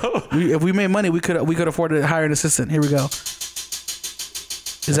ahead, bro. If we made money, we could afford to hire an assistant. Here we go.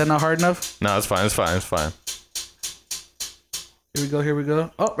 Is that not hard enough? No, it's fine. It's fine. Here we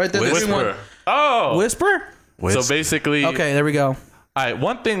go. Oh, right there. The green one. Whisper. Oh. Whisper? So basically, Okay, there we go. All right,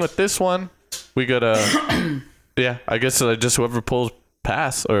 one thing with this one, we gotta, yeah, I guess just whoever pulls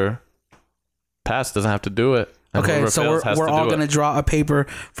pass doesn't have to do it. And Okay, whoever so fails has we're to all do gonna it. draw a paper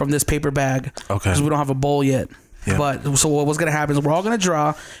from this paper bag. Okay. Because we don't have a bowl yet. Yeah. But so what's gonna happen is we're all gonna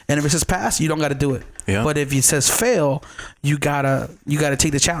draw, and if it says pass, you don't gotta do it. Yeah. But if it says fail, you gotta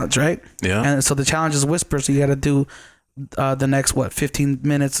take the challenge, right? Yeah. And so the challenge is whisper, so you gotta do the next 15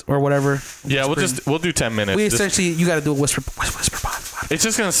 minutes or whatever. Yeah, we'll do 10 minutes. We Just- essentially you gotta do a whisper. it's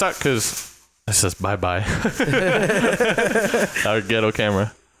just gonna suck because it says bye. Our ghetto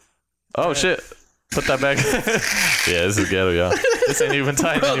camera. Oh shit! Put that back. Yeah, this is ghetto, y'all. This ain't even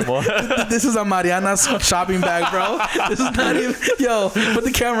tight anymore. This is a Mariana's shopping bag, bro. This is not even. Yo, put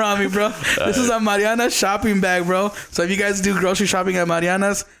the camera on me, bro. This is a Mariana's shopping bag, bro. So if you guys do grocery shopping at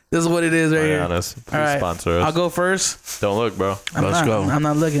Mariana's, this is what it is right here. Honest, please All right, sponsor us. I'll go first. Don't look, bro. Let's go. I'm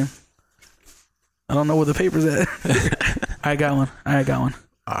not looking. I don't know where the paper's at. I got one. All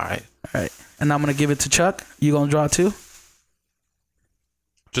right. All right. And I'm gonna give it to Chuck. You gonna draw 2?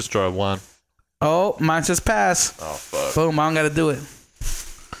 Just draw one. Oh, mine says pass. Oh fuck! Boom. I don't gotta do it.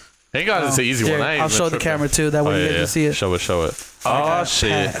 Thank God it's an easy Here, one. I ain't I'll even show the tripping. camera too. That way you guys can see it. Show it. Oh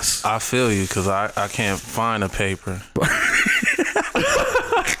shit! Pass. I feel you because I can't find a paper.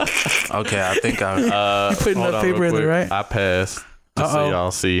 Okay, I think I. You putting Hold enough on paper real in there, quick. right? I passed. Just so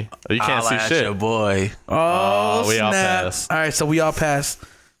y'all see. You can't see shit. Your boy. Oh, we all snap. passed. All right, so we all passed.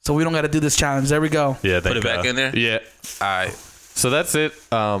 So we don't got to do this challenge. There we go. Yeah, Put it back in there? Yeah. All right. So that's it.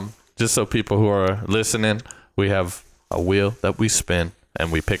 Just so people who are listening, we have a wheel that we spin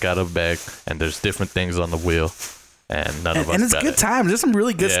and we pick out a bag, and there's different things on the wheel, and none of us And it's got good it. times. There's some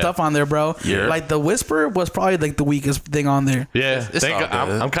really good Yeah. stuff on there, bro. Yeah. Like the Whisper was probably like the weakest thing on there. Yeah, It's all good.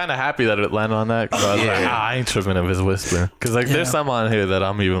 I'm kind of happy that it landed on that. 'Cause I was like, I ain't tripping if it's Whisper. Because like, there's some on here that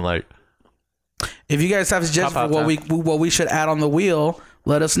I'm even like, If you guys have suggestions for Pop out what we should add on the wheel,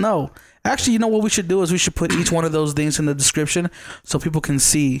 let us know. Actually, you know what we should do is we should put each one of those things in the description so people can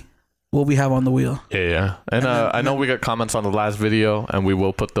see what we have on the wheel. yeah. And I know we got comments on the last video, and we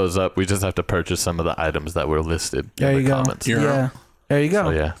will put those up. We just have to purchase some of the items that were listed There in you the go. comments. Yeah. There you go. So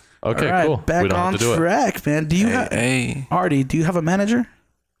yeah. Okay, All right, cool. Back we don't on have to do it. track, man. Do you have Hey. Artie? Do you have a manager?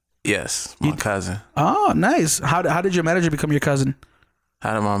 Yes, my cousin. Oh, nice. How did your manager become your cousin?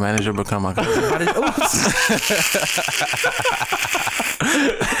 How did my manager become my cousin? How did,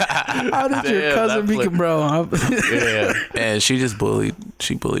 How did your Damn, cousin that become, bro? Yeah. And she just bullied.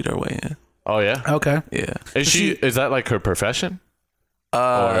 She bullied her way in. Oh yeah. Okay. Yeah. Is that like her profession?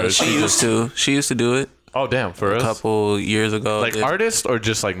 Or She she used to. She used to do it Oh damn, for a us. couple years ago. Like Did artist or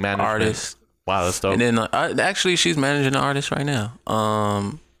just like management? artist. Wow, that's dope. And then actually, she's managing an artist right now.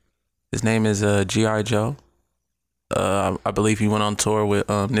 His name is G.I. Joe. I believe he went on tour with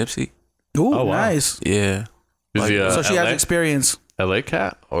Nipsey. Ooh, Oh, wow. nice. Yeah. Is he So she has LA? experience. LA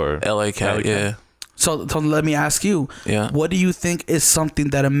cat or L.A. cat. LA cat. Yeah. So let me ask you, Yeah. what do you think is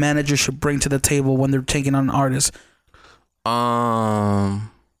something that a manager should bring to the table when they're taking on an artist?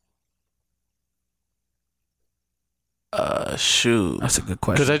 Shoot. That's a good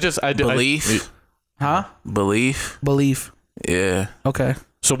because question. Belief. Huh? Belief. Belief. Yeah. Okay.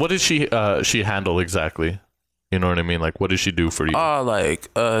 so what did she handle exactly? You know what I mean? Like what does she do for you? Like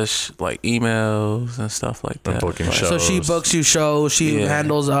like emails and stuff like And that. booking Like, shows. So she books you shows. She Yeah.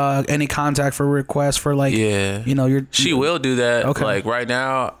 handles any contact for requests for like, Yeah. you know, your. She will do that. Okay. Like right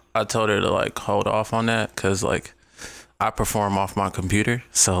now, I told her to like hold off on that because like I perform off my computer.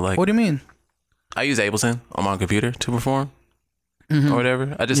 So like What do you mean? I use Ableton on my computer to perform or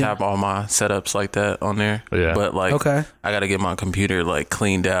whatever. I just Yeah. have all my setups like that on there. Yeah. But like Okay. I got to get my computer like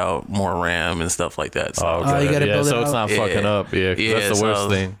cleaned out, more RAM and stuff like that. So Oh, Oh, you gotta yeah, build it so it's out. not fucking Yeah. up. Yeah, 'cause Yeah, that's the worst so-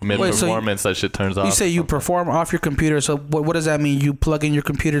 thing. Mid Wait, so you- performance, that shit turns off. You say you perform off your computer. So what does that mean? You plug in your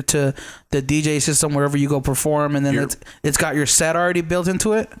computer to the DJ system wherever you go perform, and then it's got your set already built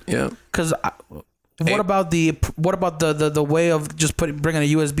into it. yeah. Because what about the way of just bringing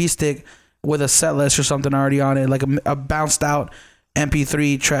a USB stick with a set list or something already on it, like a bounced out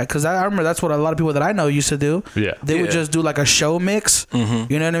MP3 track? Because I remember that's what a lot of people that I know used to do. Yeah. They would Yeah. just do like a show mix. You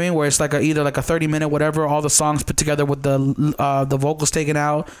know what I mean? Where it's like either like a 30-minute whatever, all the songs put together with the vocals taken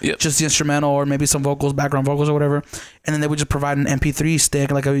out, Yep. just the instrumental or maybe some vocals, background vocals or whatever, and then they would just provide an MP3 stick,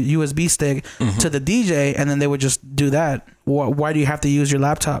 like a USB stick, to the DJ, and then they would just do that. Why do you have to use your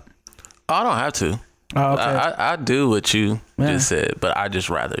laptop? I don't have to. Oh, okay. I do what you Yeah. just said, but I just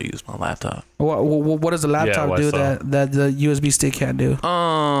rather use my laptop. What does the laptop why do so? that the USB stick can't do?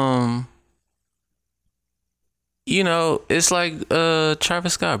 You know, it's like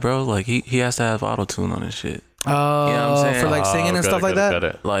Travis Scott, bro. Like he has to have auto tune on his shit. Oh, You know what I'm saying? for like singing and got stuff it, like got that.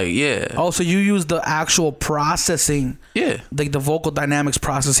 it. Like yeah, Oh, so you use the actual processing, yeah, like the vocal dynamics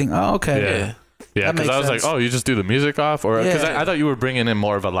processing. Oh, okay. Yeah. yeah. Yeah, That because I makes was like, sense. oh, you just do the music off, or because Yeah. I thought you were bringing in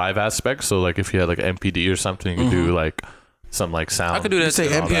more of a live aspect. So like, if you had like MPD or something, you could do like some like sound. I could do that. You say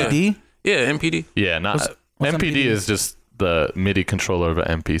too. MPD? Yeah, MPD. Yeah, not what's MPD MPD? is just the MIDI controller of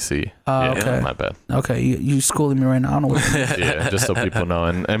an MPC. Oh, yeah, okay. my bad. Okay, you schooling me right now. I don't know what Yeah, just so people know.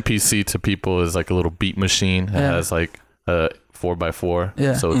 And MPC to people is like a little beat machine. It Yeah. has like a 4x4.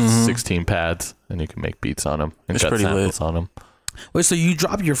 Yeah. So it's 16 pads, and you can make beats on them and It's cut pretty samples lit. on them. Wait, so you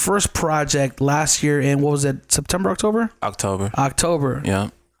dropped your first project last year in, what was it, September, October? October, Yeah.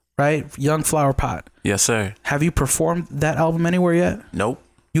 right? Young Flower Pot. Yes, sir. Have you performed that album anywhere yet? Nope.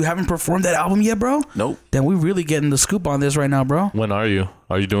 You haven't performed that album yet, bro? Nope. Then we really getting the scoop on this right now, bro. When are you?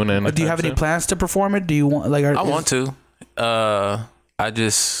 Are you doing it? Do you have any plans to perform it? Do you want like? I want to. I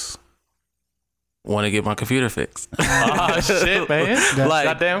just want to get my computer fixed. Oh shit, man! Like-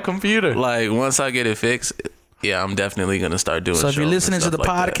 Goddamn computer. Like once I get it fixed, yeah, I'm definitely gonna start doing. So if you're shows and listening to the stuff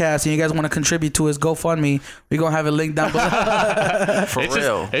like that. podcast and you guys want to contribute to his GoFundMe, we're gonna have a link down below. for It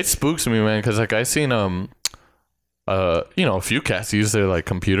real. it spooks me, man, because like I seen a few cats use their like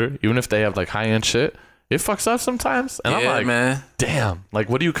computer, even if they have like high end shit, it fucks up sometimes, and I'm yeah, like, man. damn, like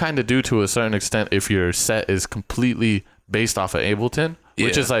what do you kind of do to a certain extent if your set is completely based off of Ableton,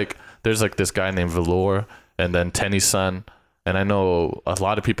 which Yeah. is like there's like this guy named Velour, and then Tennyson, And I know a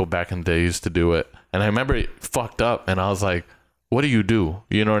lot of people back in the day used to do it. And I remember it fucked up, and I was like, what do you do?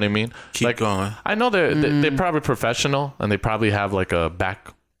 You know what I mean? Keep like, going. I know they're probably professional, and they probably have like a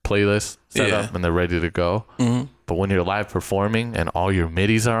back playlist set up, and they're ready to go. But when you're live performing and all your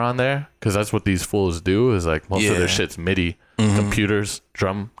midis are on there, because that's what these fools do, is like most of their shit's MIDI, computers,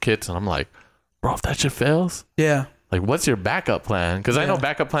 drum kits. And I'm like, bro, if that shit fails, like, what's your backup plan? Because I know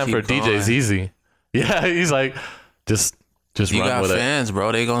backup plan Keep for a DJ is going. easy. Yeah, he's like, just You run got with fans,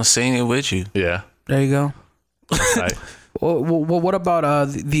 bro. They gonna sing it with you. it. Yeah. There you go. Right. Well, what about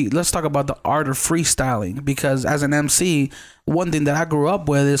let's talk about the art of freestyling, because as an MC, one thing that I grew up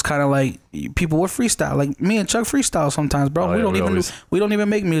with is kind of like people with freestyle. Like me and Chuck freestyle sometimes, bro. Oh, yeah, we don't even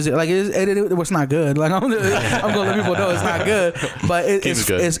make music. Like it was not good. Like I'm gonna let people know it's not good, but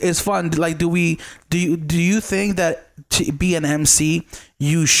it's fun. Like do you think that to be an MC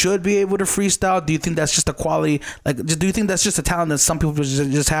you should be able to freestyle? Do you think that's just a quality? Like, do you think that's just a talent that some people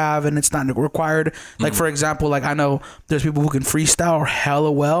just have and it's not required? Like, for example, like I know there's people who can freestyle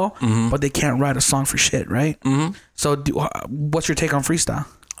hella well, but they can't write a song for shit, right? So, what's your take on freestyle?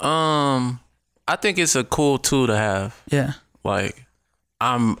 I think it's a cool tool to have. Yeah. Like,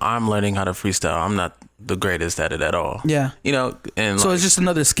 I'm learning how to freestyle. I'm not the greatest at it at all. Yeah. You know, and So like, it's just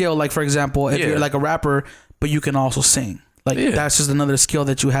another skill. Like, for example, if you're like a rapper, but you can also sing. Like, that's just another skill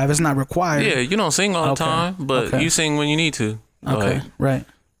that you have. It's not required. yeah, you don't sing all the time, but you sing when you need to. Okay. Like, Right.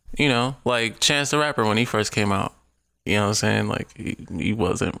 you know, like Chance the Rapper when he first came out. You know what I'm saying? Like he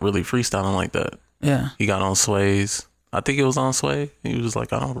wasn't really freestyling like that. Yeah. He got on Sway's. I think it was on Sway. He was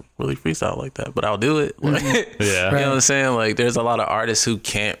like, I don't really freestyle like that, but I'll do it. Like, Yeah. you know what I'm saying? Like, there's a lot of artists who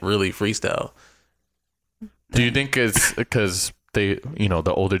can't really freestyle. Do you think it's because they, you know,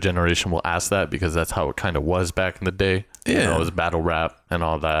 the older generation will ask that because that's how it kind of was back in the day? You know, it was battle rap and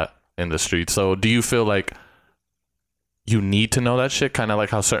all that in the streets. So do you feel like you need to know that shit? Kind of like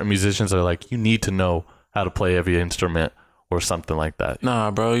how certain musicians are like, you need to know how to play every instrument or something like that.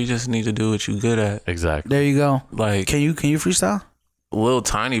 Nah, bro, you just need to do what you're good at. Exactly. There you go. Like, Can you freestyle? a little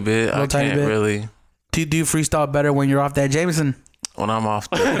tiny bit. I tiny can't bit. really. Do you freestyle better when you're off that Jameson? When I'm off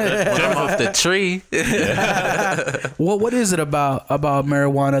the tree. What is it about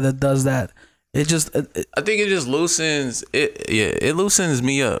marijuana that does that? It just I think it just loosens it. Yeah, it loosens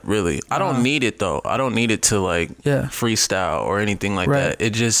me up. Really, I don't need it though. I don't need it to like freestyle or anything like Right. that.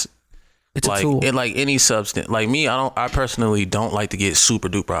 It just it's like a tool. it like any substance. Like me, I personally don't like to get super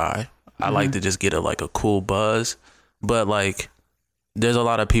duper high. I like to just get a cool buzz. But like, there's a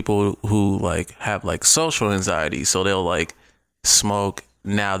lot of people who like have like social anxiety, so they'll like smoke.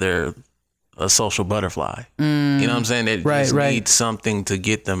 Now they're a social butterfly. You know what I'm saying? They just need something to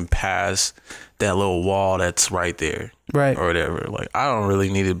get them past that little wall that's right there. Right. Or whatever. Like, I don't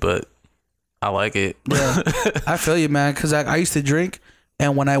really need it, but I like it. Yeah. I feel you, man, because I used to drink,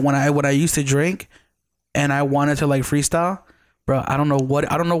 and when I used to drink and I wanted to like freestyle, bro, I don't know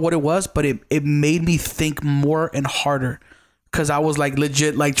what it was, but it made me think more and harder. Cause I was like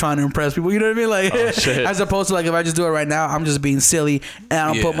legit like trying to impress people, you know what I mean? Like as opposed to like if I just do it right now, I'm just being silly and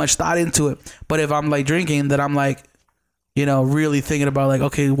I don't put much thought into it. But if I'm like drinking, then I'm like, you know, really thinking about like,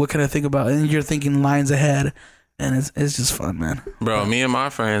 okay, what can I think about? And you're thinking lines ahead, and it's just fun, man. Bro, me and my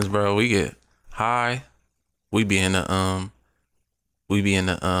friends, bro, we get high. We be in the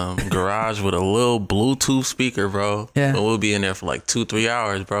garage with a little Bluetooth speaker, bro. Yeah. And we'll be in there for like 2-3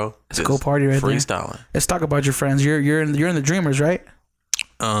 hours, bro. It's a cool party right there. freestyling. Let's talk about your friends. You're in the Dreamers, right?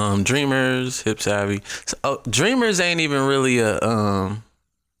 Dreamers, Hip Savvy. So, Dreamers ain't even really a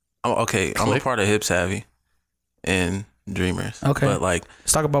okay, I'm a part of Hip Savvy and Dreamers. Okay. But like,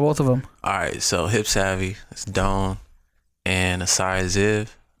 Let's talk about both of them. all right, so Hip Savvy, it's Don and Asai Ziv.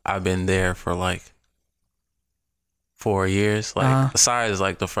 I've been there for like 4 years. Like Asai is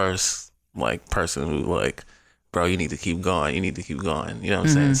like the first like person who like, bro, you need to keep going. You need to keep going. You know what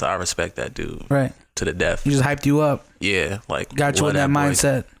I'm saying? So I respect that dude. Right. To the death. He just hyped you up. Yeah. Like, Got you in that boy-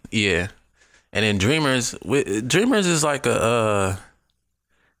 mindset. Yeah. And then Dreamers is like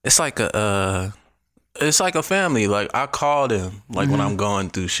it's like a family. Like, I call them like when I'm going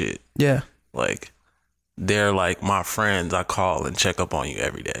through shit. Yeah. Like, they're like my friends. I call and check up on you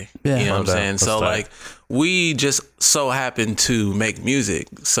every day. Yeah. You know what I'm saying? That's So tight. like, we just so happen to make music.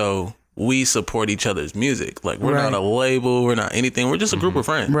 So we support each other's music. Like, we're not a label. We're not anything. We're just a group of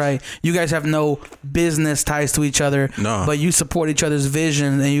friends. Right. You guys have no business ties to each other. No. But you support each other's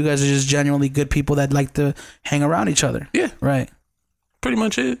vision, and you guys are just genuinely good people that like to hang around each other. Yeah. Right. Pretty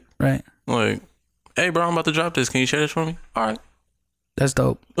much it. Right. Like, hey, bro, I'm about to drop this. Can you share this for me? All right. That's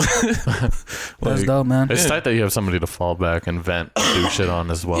dope. That's dope, man. It's tight that you have somebody to fall back and vent and do shit on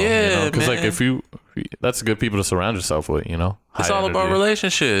as well. Yeah, because like man. if you, that's good people to surround yourself with. You know, It's High all about energy.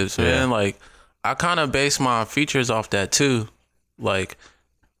 relationships, Yeah. man. Like, I kind of base my features off that too. Like,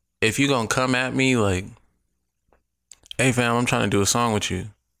 if you gonna come at me like, hey fam, I'm trying to do a song with you.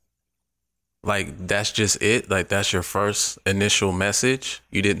 Like, that's just it. Like, that's your first initial message.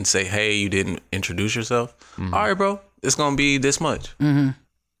 You didn't say, hey, you didn't introduce yourself. All right, bro, it's gonna be this much.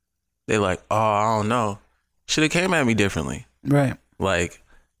 They like, oh, I don't know. Should have came at me differently. Right. Like,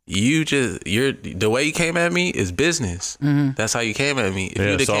 the way you came at me is business. That's how you came at me. If Yeah,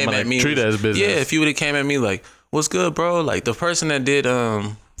 you would have so I'm came gonna, at me, treat it as business. Yeah, if you would have came at me like, what's good, bro? Like, the person that did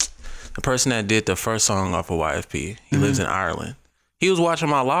the first song off of YFP, he lives in Ireland. He was watching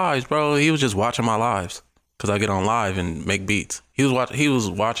my lives, bro. He was just watching my lives because I get on live and make beats. He was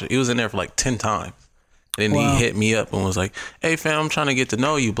watching. He was in there for like 10 times. And then Wow. he hit me up and was like, hey fam, I'm trying to get to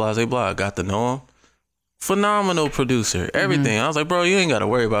know you, blah, blah, blah. I got to know him. Phenomenal producer, everything. I was like, bro, you ain't got to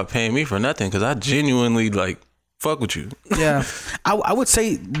worry about paying me for nothing because I genuinely like fuck with you. Yeah, I would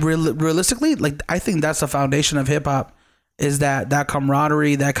say realistically, like I think that's the foundation of hip hop, is that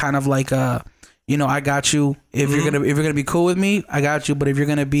camaraderie, that kind of like you know, I got you. If you're gonna be cool with me, I got you. But if you're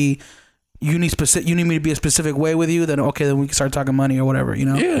gonna be, you need me to be a specific way with you, then okay, then we can start talking money or whatever. You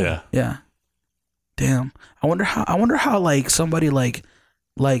know? Yeah. Damn. I wonder how like somebody like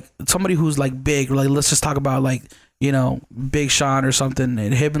somebody who's like big, like let's just talk about like, you know, Big Sean or something,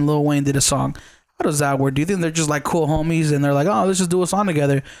 and him and Lil Wayne did a song. How does that work? Do you think they're just like cool homies and they're like, oh, let's just do a song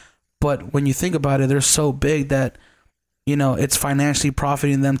together? But when you think about it, they're so big that, you know, it's financially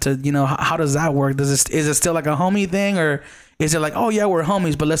profiting them to, you know, how does that work? Is it still like a homie thing, or is it like, oh yeah, we're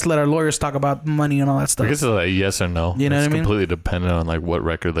homies, but let's let our lawyers talk about money and all that I stuff? guess it's like yes or no. You know it's what I mean? completely dependent on like what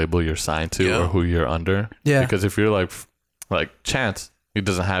record label you're signed to or who you're under. Yeah. Because if you're like Chance, he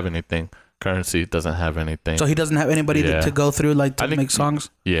doesn't have anything. Currency doesn't have anything. So he doesn't have anybody Yeah. to go through like to I think- make songs.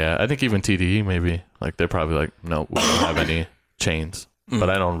 Yeah, I think even TDE maybe like they're probably like, no, we don't have any chains. But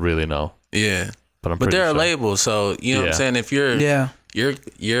I don't really know. Yeah. But I'm But pretty they're sure. a label, so you know what I'm Yeah. saying? If you're Yeah.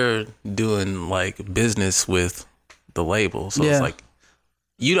 you're doing like business with the label, so Yeah. it's like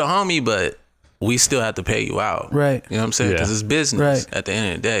you the homie, but we still have to pay you out. Right. You know what I'm saying? Yeah. Because it's business Right. at the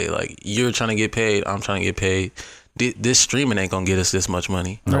end of the day. Like, you're trying to get paid, I'm trying to get paid. This streaming ain't gonna get us this much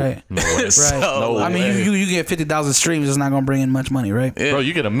money. Right. No way. Right. So, I mean, you get 50,000 streams, it's not gonna bring in much money, right? Yeah. Bro,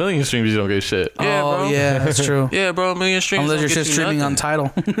 you get 1 million streams, you don't get shit. Yeah, oh bro. yeah, that's true. Yeah, bro, 1 million streams. Unless don't you're get just you streaming on nothing.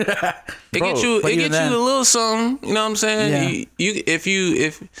 Tidal. It Bro, get you. but It even get then- you a little something. You know what I'm saying? Yeah.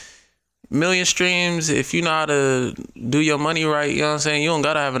 If million streams, if you know how to do your money right, you know what I'm saying. You don't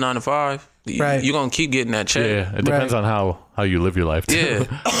gotta have a 9 to 5. Right. You gonna keep getting that check. Yeah, it depends on how you live your life. Too.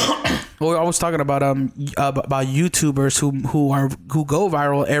 Yeah. Well, I was talking about YouTubers who go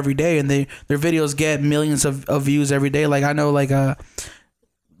viral every day, and their videos get millions of views every day. Like I know, like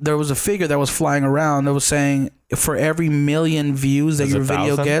there was a figure that was flying around that was saying for every million views that Is your it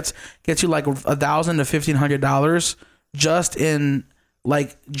video 1,000? gets you like $1,000 to $1,500 just in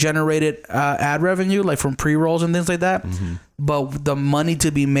like generated ad revenue, like from pre-rolls and things like that. But the money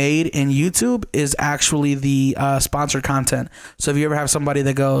to be made in YouTube is actually the sponsored content. So if you ever have somebody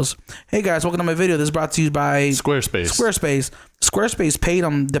that goes, hey guys, welcome to my video, this is brought to you by Squarespace. Squarespace paid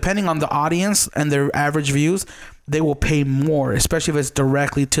them, depending on the audience and their average views, they will pay more, especially if it's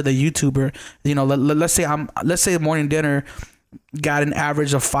directly to the YouTuber. You know, let's say Morning Dinner got an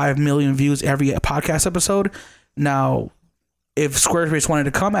average of 5 million views every podcast episode. Now, if Squarespace wanted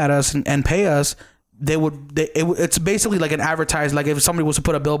to come at us and pay us, it's basically like an advertised, like if somebody was to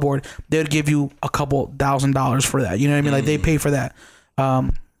put a billboard, they would give you a couple $1,000s for that. You know what I mean? Like they pay for that.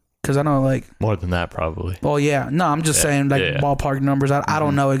 Cause I know like More than that, probably. Oh yeah, no, I'm just saying like ballpark numbers. I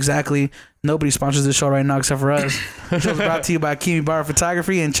don't know exactly. Nobody sponsors this show right now except for us. The show's brought to you by Kimi Bar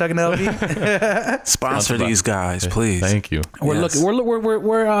Photography and Chuck and LV. Sponsor these guys, please. Thank you. We're Yes. looking.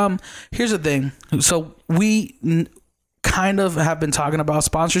 We're here's the thing. So we kind of have been talking about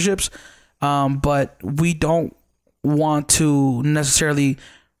sponsorships, but we don't want to necessarily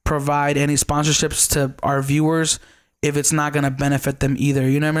provide any sponsorships to our viewers if it's not gonna benefit them either.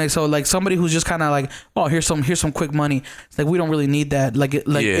 You know what I mean? So like somebody who's just kind of like, oh, here's some quick money. It's like we don't really need that. Like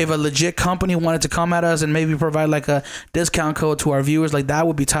if a legit company wanted to come at us and maybe provide like a discount code to our viewers, like that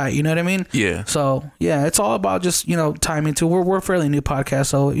would be tight. You know what I mean? Yeah. So yeah, it's all about just, you know, timing too. We're a fairly new podcast,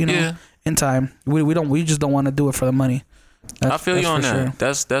 so you know, in time we just don't want to do it for the money. I feel you on for that.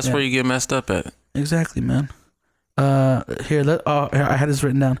 sure. That's where you get messed up at. Exactly, man. Here, I had this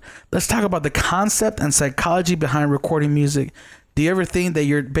written down. Let's talk about the concept and psychology behind recording music. Do you ever think that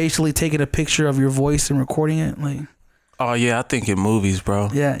you're basically taking a picture of your voice and recording it? Like, Oh yeah, I think in movies, bro.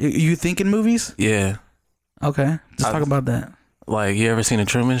 Yeah, you think in movies? Yeah. Okay, let's talk about that. Like, you ever seen the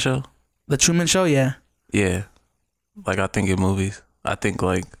Truman Show? The Truman Show, yeah. Yeah. Like, I think in movies. I think,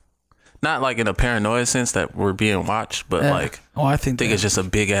 like, not like in a paranoia sense that we're being watched, but Yeah. like, Oh, I I think think that. it's just a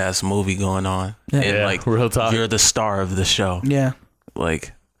big ass movie going on. Yeah. And Yeah, like, real talk. you're the star of the show. Yeah.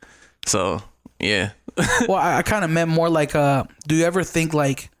 Like, so, yeah. Well, I kind of meant more like, do you ever think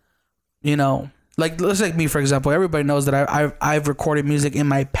like, you know, like let's take me for example. Everybody knows that I've recorded music in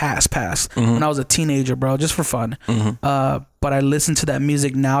my past when I was a teenager, bro, just for fun. But I listen to that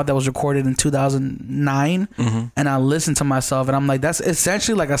music now that was recorded in 2009, and I listen to myself, and I'm like, that's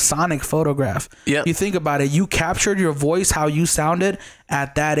essentially like a sonic photograph. Yep. You think about it, you captured your voice, how you sounded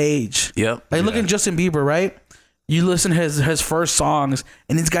at that age. Yep. Like look at Justin Bieber, right? You listen to his first songs,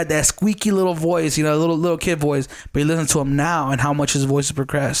 and he's got that squeaky little voice, you know, little kid voice. But you listen to him now, and how much his voice has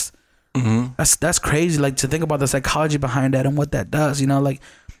progressed. That's crazy. Like to think about the psychology behind that and what that does. You know, like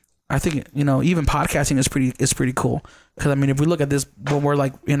I think even podcasting is pretty cool. Because I mean, if we look at this when we're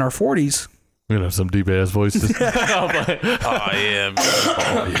like in our 40s, We're gonna have some deep ass voices. Oh yeah,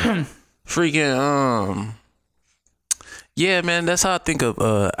 man. Freaking yeah, man, that's how I think of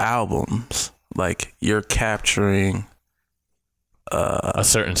albums. Like, you're capturing A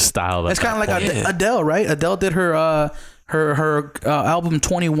certain style. it's kind of like Yeah. Adele, right? Adele did her album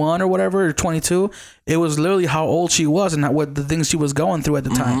 21 or whatever, or 22. It was literally how old she was and what the things she was going through at the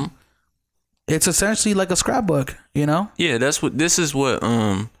time. It's essentially like a scrapbook, you know? Yeah, this is what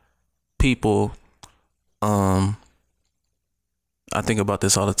people I think about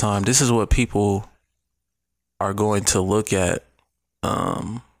this all the time. This is what people are going to look at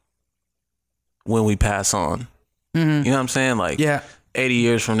when we pass on. You know what I'm saying? Like, Yeah. 80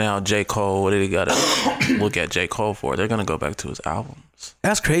 years from now, J. Cole, what did he got to look at J. Cole for? They're going to go back to his albums.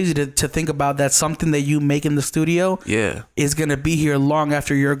 That's crazy to think about, that something that you make in the studio Yeah. is going to be here long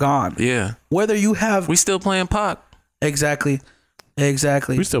after you're gone. Yeah. Whether you have... We still playing Pac. Exactly.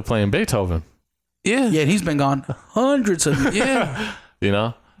 We still playing Beethoven. Yeah. Yeah, and he's been gone hundreds of years. Yeah. You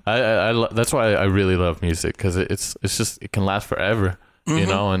know, I that's why I really love music, because it's just, it can last forever. You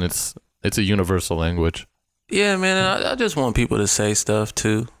know, and it's a universal language. Yeah, man. And I just want people to say stuff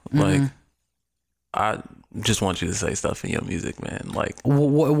too. Like, I just want you to say stuff in your music, man. Like,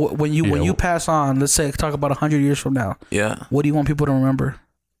 When you Yeah. pass on, let's say talk about 100 years from now, yeah. what do you want people to remember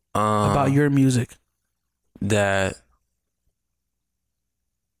about your music? That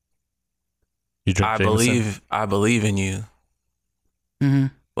You drink Jameson? I believe in you. Mm-hmm.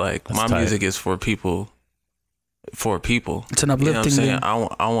 Like, That's my tight. music is for people. For people. It's an You know what I'm uplifting saying? thing.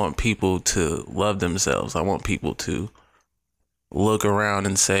 I want people to love themselves. I want people to look around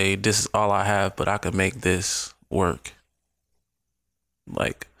and say, this is all I have, but I could make this work.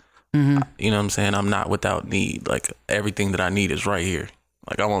 Like, you know what I'm saying? I'm not without need. Like, everything that I need is right here.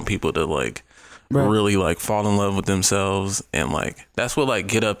 Like, I want people to like Right. really like fall in love with themselves, and like that's what like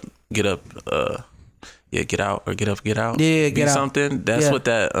get out or get out. Yeah, Be Get Out. something. That's Yeah. what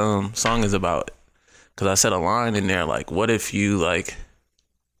that song is about. Cause I said a line in there like, what if you like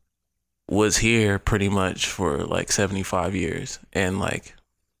was here pretty much for like 75 years, and like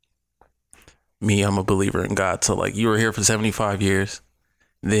me, I'm a believer in God, so like you were here for 75 years,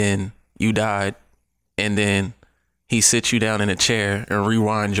 then you died, and then he sits you down in a chair and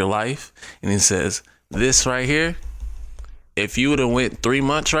rewinds your life, and he says, this right here, if you would have went 3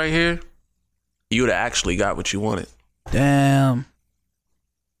 months right here, you would have actually got what you wanted. Damn.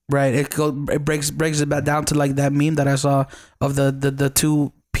 Right. It breaks it back down to like that meme that I saw of the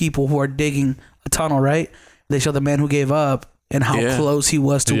two people who are digging a tunnel, right? They show the man who gave up and how Yeah. close he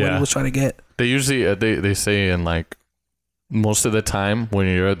was to what Yeah. he was trying to get. They usually they say in like most of the time when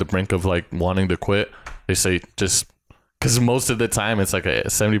you're at the brink of like wanting to quit, they say just because most of the time it's like a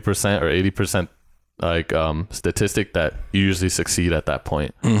 70% or 80% like statistic that you usually succeed at that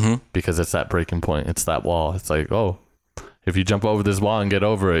point, because it's that breaking point. It's that wall. It's like, oh, if you jump over this wall and get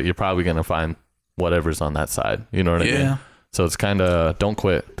over it, you're probably gonna find whatever's on that side. You know what I mean? Yeah. So it's kind of don't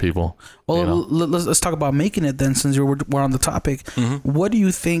quit, people. Well, you know? let's talk about making it then, since we're on the topic. What do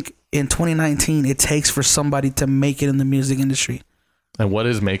you think in 2019 it takes for somebody to make it in the music industry? And what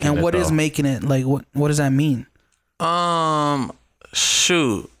is making And it? what is though? making it? Like, what does that mean?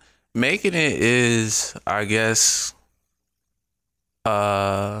 Shoot, making it is, I guess,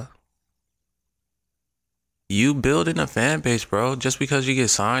 you building a fan base, bro. Just because you get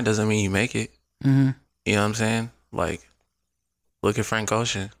signed doesn't mean you make it. Mm-hmm. You know what I'm saying? Like, look at Frank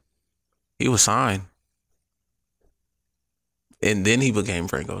Ocean. He was signed, and then he became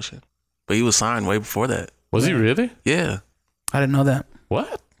Frank Ocean. But he was signed way before that. Was he really? Yeah, I didn't know that.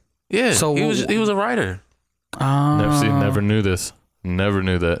 What? yeah. So he was a writer. Never knew this. Never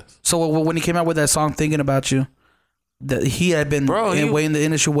knew that. So when he came out with that song, Thinking About You, that he had been way in the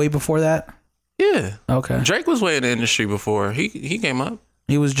industry way before that. Yeah. Okay. Drake was way in the industry before he came up.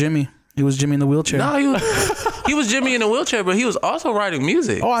 He was Jimmy. He was Jimmy in the wheelchair. No, he was Jimmy in the wheelchair, but he was also writing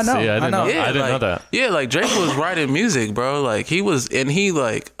music. Oh, I know. See, I didn't know. Yeah, I didn't know that. Yeah, like Drake was writing music, bro. Like he was, and he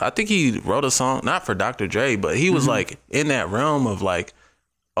like, I think he wrote a song not for Dr. Dre, but he was like in that realm of like,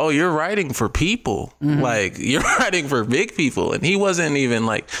 oh, you're writing for people, like you're writing for big people, and he wasn't even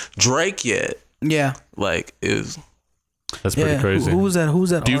like Drake yet. Yeah. Like it was. That's pretty crazy. Who was that?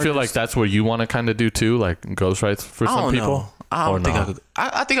 Who's that? Do you feel artist? like that's what you want to kind of do too, like ghostwrites for I some don't people? know. I don't think I could.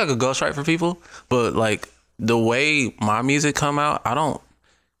 I think I could ghostwrite for people, but like the way my music come out, I don't.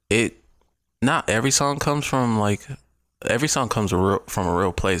 Not every song comes from like. Every song comes from a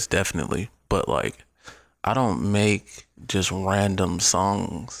real place, definitely. But like, I don't make just random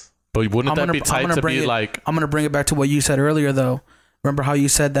songs. But wouldn't that be tight to be like? I'm gonna bring it back to what you said earlier, though. Remember how you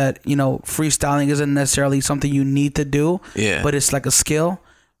said that freestyling isn't necessarily something you need to do, but it's like a skill.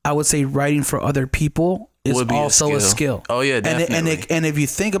 I would say writing for other people is also a skill. Oh yeah, definitely. And if you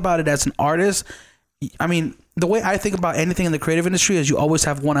think about it as an artist, I mean, the way I think about anything in the creative industry is you always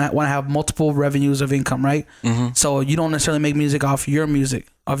want to have multiple revenues of income, right? So you don't necessarily make music off your music,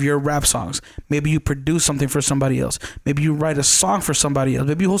 of your rap songs. Maybe you produce something for somebody else. Maybe you write a song for somebody else.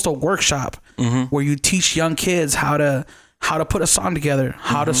 Maybe you host a workshop where you teach young kids how to put a song together,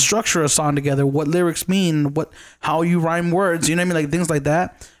 how to structure a song together, what lyrics mean, how you rhyme words, you know what I mean? Like things like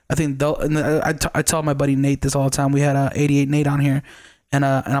that. I think I tell my buddy Nate this all the time. We had 88 Nate on here, and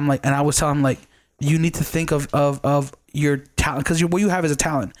I'm like, and I was telling him like, you need to think of your talent, because what you have is a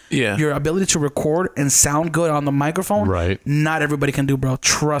talent. Yeah. Your ability to record and sound good on the microphone. Right. Not everybody can do, bro.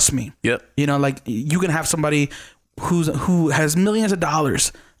 Trust me. Yep. Like you can have somebody who has millions of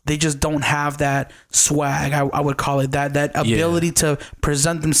dollars. They just don't have that swag. I would call it that ability to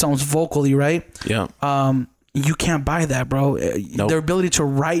present themselves vocally, right? Yeah. You can't buy that, bro. Nope. Their ability to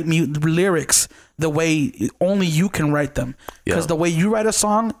write lyrics the way only you can write them, because the way you write a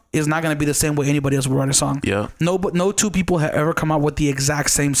song is not going to be the same way anybody else will write a song. Yeah. No two people have ever come out with the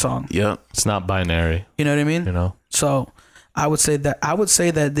exact same song. Yeah. It's not binary. You know what I mean? So I would say that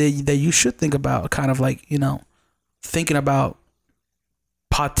that you should think about kind of like thinking about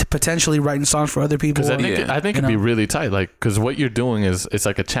potentially writing songs for other people. Because I think it'd be really tight, like, because what you're doing is, it's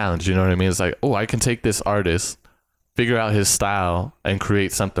like a challenge, you know what I mean? It's like, oh, I can take this artist, figure out his style, and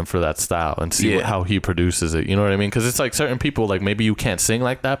create something for that style, and see how he produces it, you know what I mean? Because it's like certain people, like maybe you can't sing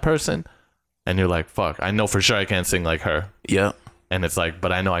like that person, and you're like, fuck, I know for sure I can't sing like her. Yeah. And it's like,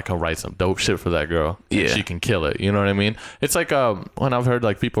 but I know I can write some dope shit for that girl. Yeah. She can kill it. You know what I mean? It's like when I've heard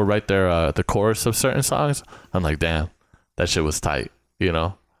like people write their the chorus of certain songs, I'm like, damn, that shit was tight.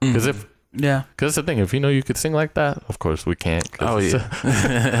 Because because that's the thing, if you could sing like that, of course we can't. Oh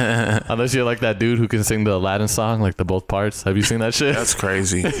yeah. Unless you're like that dude who can sing the Aladdin song, like the both parts. Have you seen that shit? That's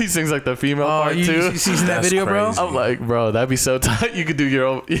crazy. He sings like the female part too. You seen that video, crazy. bro? I'm like, bro, that'd be so tight. You could do your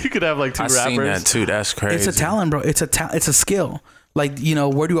own. You could have like two rappers. I've seen that too. That's crazy. It's a talent, bro. It's a skill. Like,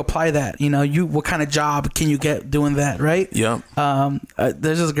 where do you apply that? What kind of job can you get doing that, right? Yeah.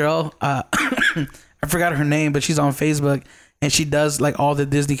 There's this girl, I forgot her name, but she's on Facebook, and she does like all the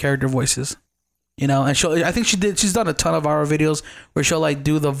Disney character voices. And I think she's done a ton of our videos where she'll like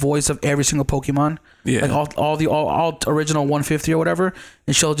do the voice of every single Pokemon. Yeah. Like all original 150 or whatever,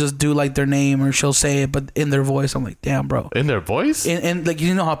 and she'll just do like their name, or she'll say it, but in their voice. I'm like, damn, bro. In their voice? And like,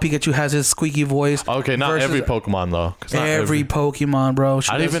 how Pikachu has his squeaky voice. Okay, not every Pokemon though. Every Pokemon, bro.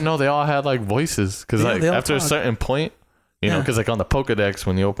 I didn't even know they all had like voices, because like after a certain point, because like on the Pokedex,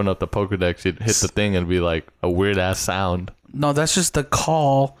 when you open up the Pokedex, you'd hit the thing and be like a weird ass sound. No, that's just the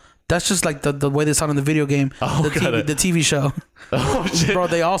call. That's just like the way they sound in the video game, the TV show. Oh shit, bro!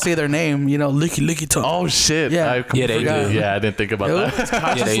 They all say their name, Licky Talk. Oh shit! Yeah, they do. Yeah, I didn't think about that. It's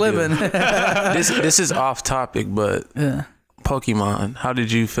conscious living. This is off topic, but Pokemon. How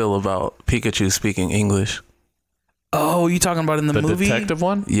did you feel about Pikachu speaking English? Oh, you talking about in the movie? The detective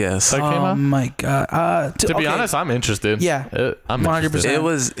one? Yes. That came out? My god! To be honest, I'm interested. Yeah, I'm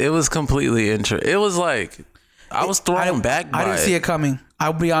 100%. It was completely interesting. It was like I was thrown back by I didn't see it coming.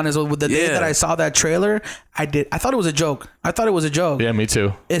 I'll be honest, with the day that I saw that trailer, I thought it was a joke. Yeah, me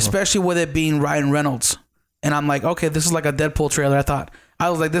too. Especially with it being Ryan Reynolds. And I'm like, okay, this is like a Deadpool trailer. I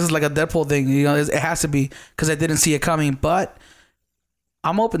was like, this is like a Deadpool thing. It has to be, because I didn't see it coming. But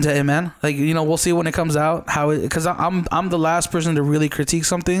I'm open to it, man. Like, we'll see when it comes out. Because I'm the last person to really critique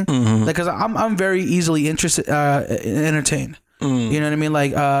something. Mm-hmm. Like, because I'm very easily entertained. You know what I mean?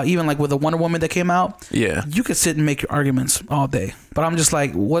 Like even like with the Wonder Woman that came out, Yeah. you could sit and make your arguments all day. But I'm just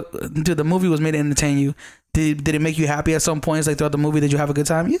like, what, dude? The movie was made to entertain you. Did it make you happy at some points? Like throughout the movie, did you have a good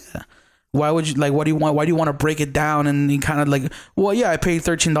time? Yeah. Why would you like? What do you want? Why do you want to break it down and kind of like? Well, yeah, I paid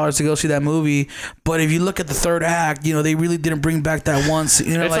 $13 to go see that movie, but if you look at the third act, you know they really didn't bring back that once.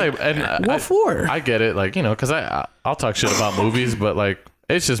 You know, It's like, and what for? I get it, like, you know, because I'll talk shit about movies, but like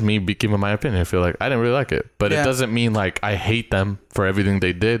it's just me giving my opinion. I feel like I didn't really like it, but Yeah. it doesn't mean like I hate them for everything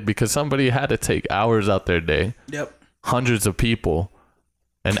they did, because somebody had to take hours out their day, Yep. hundreds of people,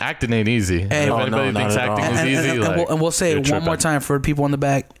 and acting ain't easy. Hey, And if oh, anybody no, thinks not at acting all. is easy, like, we'll say you're it one more tripping. time for people in the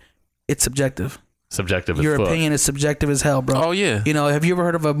back. It's subjective. Subjective as Your fuck. opinion is subjective as hell, bro. Oh yeah. You know, have you ever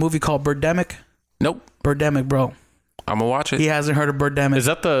heard of a movie called Birdemic? Nope. Birdemic, bro. I'm gonna watch it. He hasn't heard of Birdemic. Is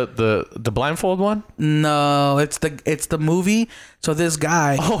that the blindfold one? No, it's the movie. So this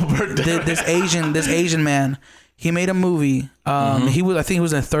guy, this Asian man, he made a movie. I think he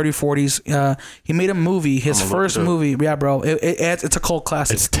was in 30s, 40s. He made a movie. His first movie, yeah, bro. It's a cult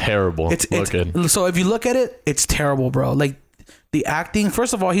classic. It's terrible looking. So if you look at it, it's terrible, bro. Like the acting.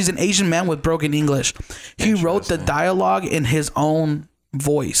 First of all, he's an Asian man with broken English. He wrote the dialogue in his own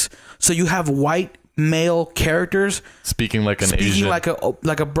voice. So you have white male characters Speaking like an speaking Asian.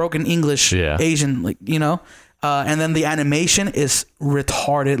 like a broken English Yeah. Asian, like, you know. And then the animation is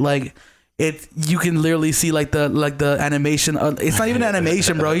retarded. Like you can literally see like the animation. It's not even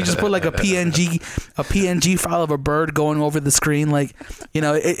animation, bro. He just put like a PNG file of a bird going over the screen. Like, you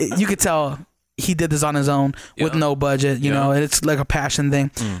know, you could tell he did this on his own with no budget. You know, and it's like a passion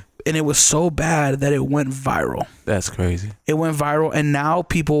thing. And it was so bad that it went viral. That's crazy. It went viral, and now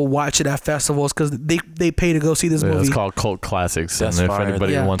people watch it at festivals because they pay to go see this Yeah, movie. it's called cult classics. That's and if fire.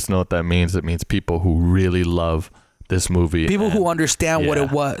 anybody Yeah. wants to know what that means, it means people who really love this movie. People who understand what Yeah.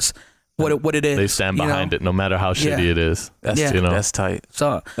 it was, what it is. They stand behind it no matter how shitty Yeah. it is. That's Yeah. You know. that's tight.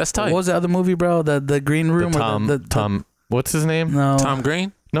 So That's tight. What was the other movie, bro? The Green Room. Tom, what's his name? No. Tom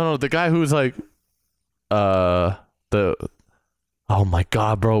Green. No, the guy who's like, oh my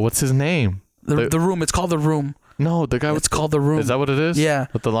god, bro, what's his name? The Room. It's called The Room. No, the guy. It's called The Room. Is that what it is? Yeah.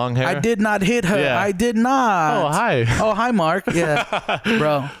 With the long hair. I did not hit her. Yeah. I did not. Oh hi, Oh, hi, Mark. Yeah,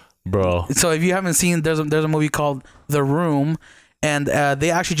 bro. bro. So if you haven't seen, there's a movie called The Room, and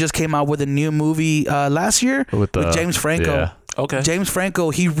they actually just came out with a new movie last year with James Franco. Yeah. Okay. James Franco,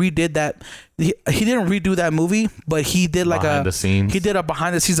 he redid that. He didn't redo that movie, but he did like Behind the scenes. He did a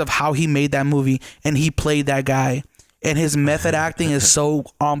behind the scenes of how he made that movie, and he played that guy. And his method acting is so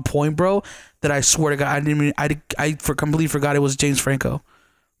on point, bro, that I swear to God, I completely forgot it was James Franco.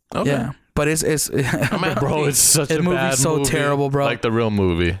 Okay. Yeah, but it's Bro, it's such a movie's bad so movie. terrible, bro. Like the real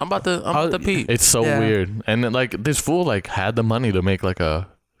movie. I'm about to peep. It's so Yeah. weird. And then, like, this fool like had the money to make like a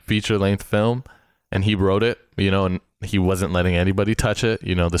feature length film, and he wrote it, you know, and he wasn't letting anybody touch it,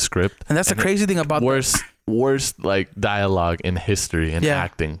 you know, the script. And that's the crazy thing about worst like dialogue in history and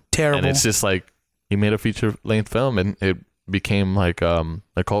acting. Terrible. And it's just like he made a feature length film and it became like a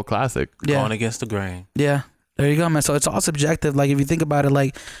cult classic. Going against the grain. Yeah, there you go, man. So it's all subjective. Like if you think about it,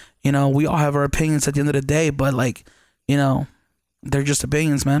 like, you know, we all have our opinions at the end of the day, but like, you know, they're just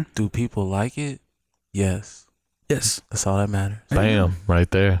opinions, man. Do people like it? Yes. Yes. That's all that matters. Bam, right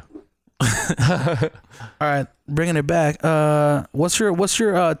there. All right, bringing it back. What's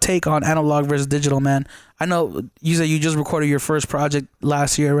your take on analog versus digital, man? I know you said you just recorded your first project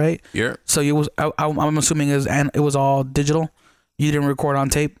last year, right? Yeah. So it was. I'm assuming it was all digital. You didn't record on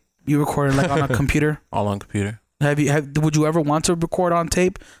tape. You recorded like on a computer. All on computer. Would you ever want to record on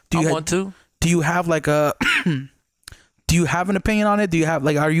tape? I want to. Do you have like a? Do you have an opinion on it? Do you have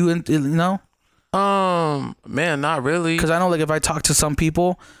like? Are you in? You know? Man, not really. Because I know, like, if I talk to some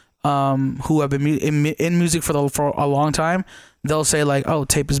people who have been in music for a long time, they'll say like, "Oh,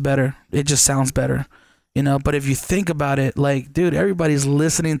 tape is better. It just sounds better," you know. But if you think about it, like, dude, everybody's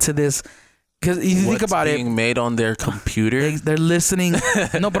listening to this because you think about it, being made on their computer. they're listening.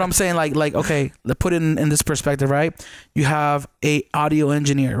 No, but I'm saying like, okay, let's put it in this perspective, right? You have a audio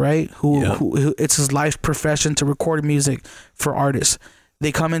engineer, right? Who it's his life profession to record music for artists.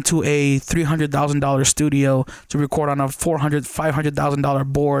 They come into a $300,000 studio to record on a $500,000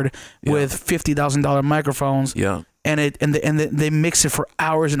 board with $50,000 microphones. Yeah. And they mix it for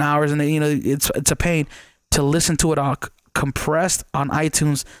hours and hours, and it's a pain to listen to it all compressed on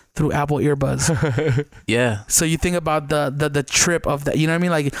iTunes through Apple earbuds. Yeah. So you think about the trip of that, you know what I mean?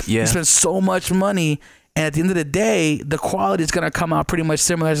 Like you spend so much money, and at the end of the day, the quality is gonna come out pretty much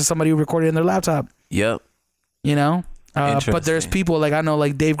similar to somebody who recorded in their laptop. Yep. You know. But there's Interesting. people like I know,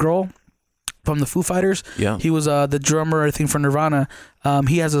 like Dave Grohl from the Foo Fighters. Yeah. He was the drummer, I think, for Nirvana.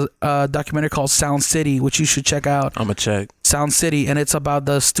 He has a documentary called Sound City, which you should check out. I'm gonna check. Sound City, and it's about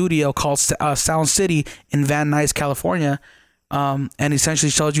the studio called Sound City in Van Nuys, California. And essentially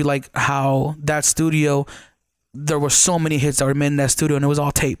shows you like how that studio, there were so many hits that were made in that studio, and it was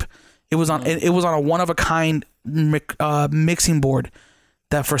all tape. It was on a one of a kind mixing board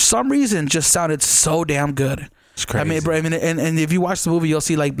that for some reason just sounded so damn good. It's crazy. I mean, bro, and if you watch the movie, you'll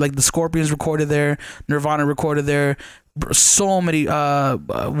see like the Scorpions recorded there, Nirvana recorded there, so many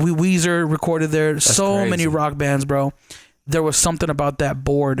Weezer recorded there, so crazy. many rock bands, bro. There was something about that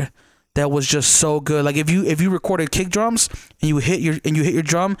board that was just so good. Like if you recorded kick drums and you hit your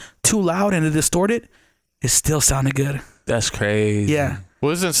drum too loud and it distorted, it still sounded good. That's crazy. Yeah.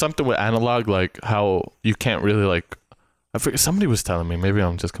 Well, isn't something with analog like how you can't really like? I forget, somebody was telling me. Maybe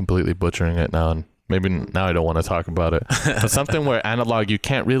I'm just completely butchering it now, and maybe now I don't want to talk about it. But something where analog you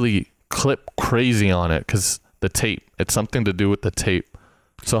can't really clip crazy on it because the tape. It's something to do with the tape.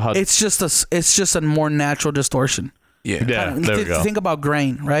 So how? It's just a more natural distortion. Yeah. Yeah, there we go. Think about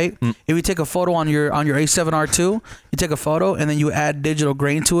grain, right? If you take a photo on your A7R2, you take a photo and then you add digital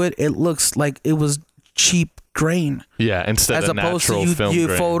grain to it, it looks like it was cheap grain. Yeah, instead As of opposed to natural film you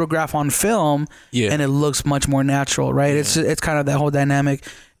grain. photograph on film, Yeah. and it looks much more natural, right? It's kind of that whole dynamic,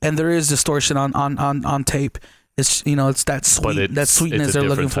 and there is distortion on tape. It's it's that But sweetness it's a they're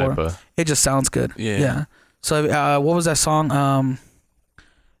looking different for. type of- It just sounds good. Yeah. So what was that song?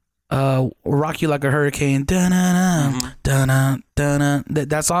 Rock You Like a Hurricane.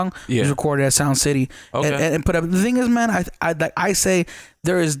 That song Yeah. was recorded at Sound City. Okay. But the thing is, man, I say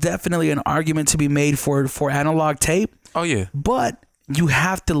there is definitely an argument to be made for analog tape, Oh yeah. but you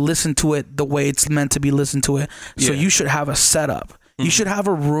have to listen to it the way it's meant to be listened to it. So Yeah. you should have a setup. You should have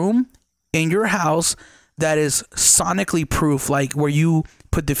a room in your house that is sonically proof, like where you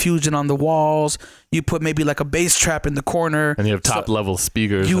put diffusion on the walls, you put maybe like a bass trap in the corner, and you have top level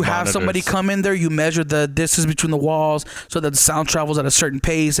speakers. you and have somebody monitors. come in there, you measure the distance between the walls so that the sound travels at a certain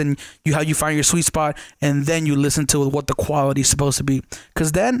pace, and how you find your sweet spot, and then you listen to what the quality is supposed to be,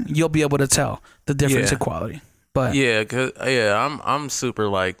 because then you'll be able to tell the difference Yeah. in quality. But Yeah, I'm super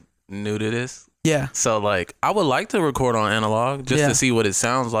like new to this, yeah, so like I would like to record on analog just Yeah. to see what it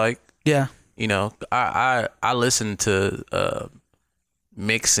sounds like. yeah, You know, I listen to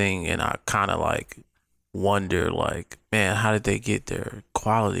mixing and I kind of like wonder like, man, how did they get their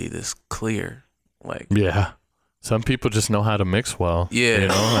quality this clear? Like, Yeah. Some people just know how to mix well. Yeah. You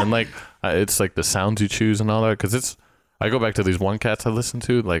know, and like, it's like the sounds you choose and all that. Cause I go back to these one cats I listen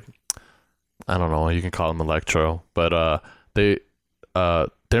to, like, I don't know, you can call them electro, but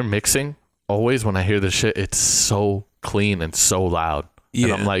they're mixing always when I hear this shit, it's so clean and so loud. And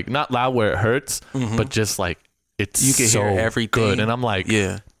Yeah. I'm like, not loud where it hurts, but just like, it's You can so hear everything. good. And I'm like,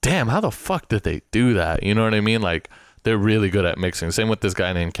 yeah, damn, how the fuck did they do that? You know what I mean? Like, they're really good at mixing. Same with this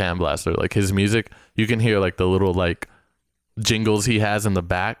guy named Cam Blaster. Like, his music, you can hear like the little like jingles he has in the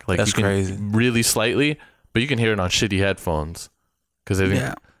back. Like, That's you can crazy. really slightly, but you can hear it on shitty headphones. Because I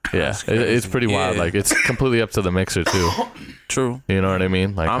think, yeah. it's pretty wild. Yeah. Like, it's completely up to the mixer too. true. You know what I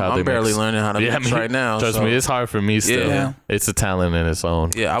mean? Like, how they I'm barely mix. learning how to mix me- right now. Trust so, me, it's hard for me still. Yeah. It's a talent in its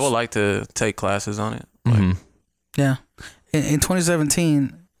own. yeah, I would like to take classes on it. Mhm. Yeah. In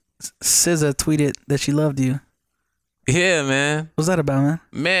 2017, SZA tweeted that she loved you. Yeah, man. What's that about, man?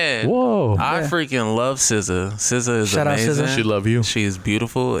 Man, Whoa. I Yeah. freaking love SZA. SZA is Shout out amazing. SZA. She love you. She is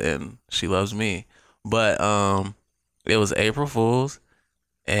beautiful and she loves me. But it was April Fool's,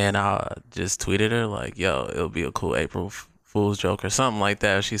 and I just tweeted her like, "Yo, it'll be a cool April Fool's joke or something like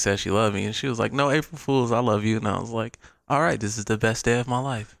that." She said she loved me, and she was like, "No, April Fool's, I love you." And I was like, "All right, this is the best day of my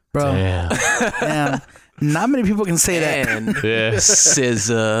life." Bro, Damn. damn. Not many people can say that. And Yeah.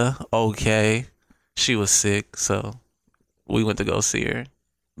 SZA, okay, she was sick, so we went to go see her.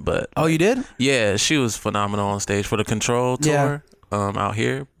 But Oh, you did? yeah, she was phenomenal on stage for the Control tour. Yeah. Out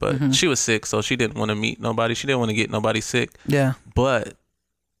here, but she was sick, so she didn't want to meet nobody. She didn't want to get nobody sick, Yeah. but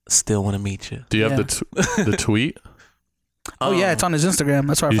still want to meet you. Do you have Yeah. the tweet? Oh, yeah, it's on his Instagram.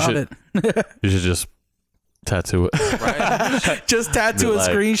 That's where I You found should- it. You should just tattoo it. Right? Just tattoo a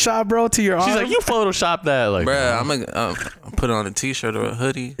Like- screenshot, bro, to your arm. She's like, you Photoshop that. Like, Bruh, I'm gonna put on a t-shirt or a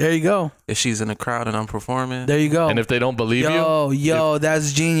hoodie There you go. if she's in the crowd and I'm performing. There you go. and if they don't believe you, Yo,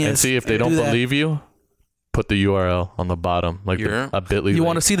 that's genius. and see if they Do don't that. believe you, put the URL on the bottom, like Yeah. a Bitly. You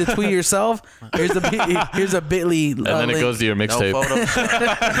want to link. see the tweet yourself? Here's a Bitly, and then it link. goes to your no mixtape. photo,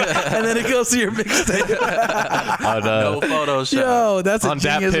 and then it goes to your mixtape. On, no Photoshop. Yo, that's a On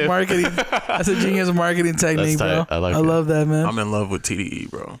that genius pip. marketing. That's a genious marketing technique, bro. tight. I like it. love that, man. I'm in love with TDE,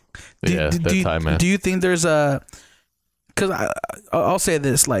 bro. Yeah, that time, man. Do you think there's a? Because I'll say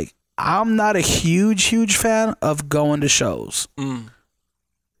this, like, I'm not a huge fan of going to shows.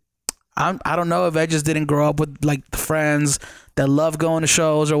 I don't know if I just didn't grow up with like the friends that love going to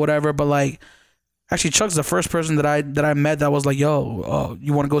shows or whatever, but like actually Chuck's the first person that I met that was like, yo,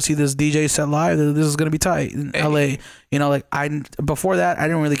 you want to go see this DJ set live? This is gonna be tight in LA. You know, like before that I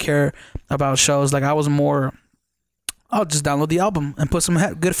didn't really care about shows. Like I was more, I'll just download the album and put some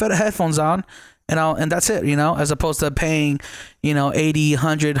good set of headphones on, and that's it, you know, as opposed to paying, you know, $80,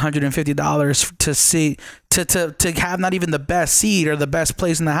 $100, $150 to see to have not even the best seat or the best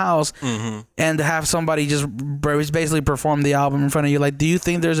place in the house, and to have somebody just basically perform the album in front of you. Like, do you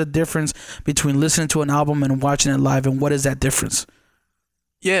think there's a difference between listening to an album and watching it live, and what is that difference?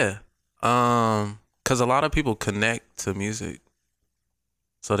 Yeah, because a lot of people connect to music,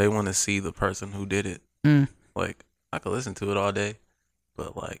 so they want to see the person who did it. Like, I could listen to it all day,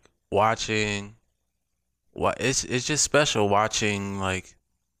 but like watching, it's just special watching like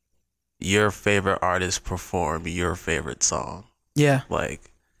your favorite artist perform your favorite song. Yeah.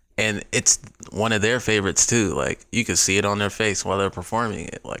 Like, and it's one of their favorites too. Like, you can see it on their face while they're performing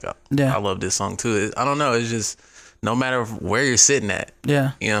it. Like, I love this song too. I don't know. It's just, no matter where you're sitting at.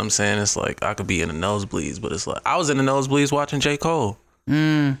 Yeah. You know what I'm saying? It's like, I could be in the nosebleeds, but it's like, I was in the nosebleeds watching J. Cole.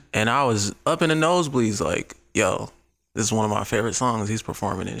 And I was up in the nosebleeds like, yo, this is one of my favorite songs. He's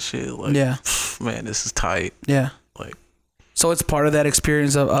performing and shit. Like, man, this is tight. Yeah. Like, so it's part of that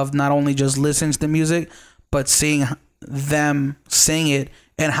experience of not only just listening to the music, but seeing them sing it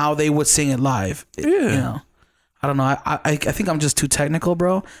and how they would sing it live. Yeah. You know, I don't know. I think I'm just too technical,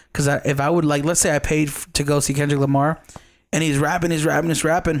 bro. Because if I would, like, let's say I paid to go see Kendrick Lamar, and he's rapping,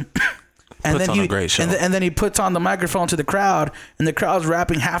 and puts then on a great show. And then he puts on the microphone to the crowd, and the crowd's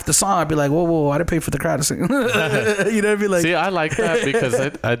rapping half the song. I'd be like, whoa, I didn't pay for the crowd to sing. You know what I mean? Like, see, I like that because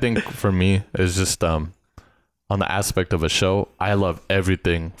I think for me, it's just on the aspect of a show, I love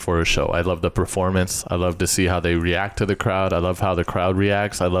everything for a show. I love the performance. I love to see how they react to the crowd. I love how the crowd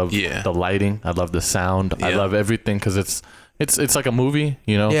reacts. I love the lighting. I love the sound. I love everything because it's like a movie,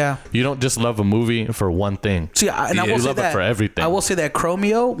 you know? Yeah. You don't just love a movie for one thing. See, I will say love it for everything. I will say that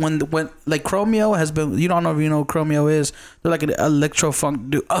Chromeo, when like Chromeo has been, you don't know if you know what Chromeo is. They're like an electro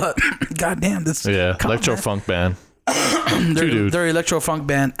funk dude. Goddamn, this. Yeah, electro funk band. They're electro funk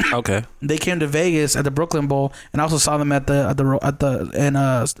band. Okay. They came to Vegas at the Brooklyn Bowl, and I also saw them at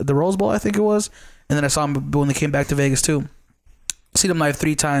the Rose Bowl, I think it was. And then I saw them when they came back to Vegas too. See them live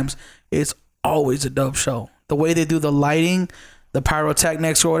 3 times. It's always a dope show. The way they do the lighting, the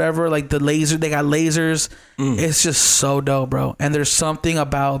pyrotechnics or whatever, like the laser, they got lasers. It's just so dope, bro. And there's something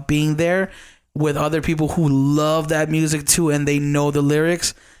about being there with other people who love that music too, and they know the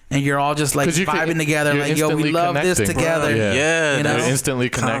lyrics. And you're all just like vibing together, like, yo, we love this together. Yeah, you know? You're instantly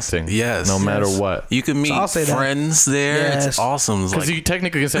connecting. No matter what. You can meet friends there. Yes. It's awesome. Because you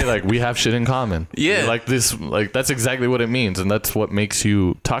technically can say, like, we have shit in common. Yeah. Like this, like, that's exactly what it means. And that's what makes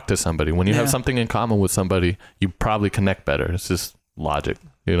you talk to somebody. When you have something in common with somebody, you probably connect better. It's just logic,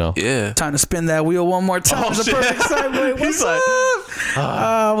 you know? Yeah. Time to spin that wheel one more time. It's a perfect segue. What's up?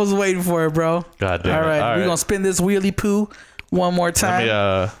 I was waiting for it, bro. God damn it. All right. We're going to spin this wheelie poo one more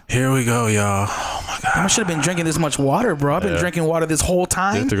time. Here we go, y'all. Oh my god! I should have been drinking this much water, bro. I've been drinking water this whole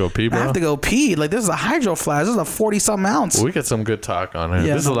time. You have to go pee, bro. I have to go pee. Like, this is a hydro flask. This is a 40-something ounce. We get some good talk on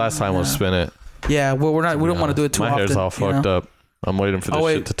here. This is the last time we'll spin it. Yeah, well, we don't want to do it too often. My hair's all fucked up. I'm waiting for this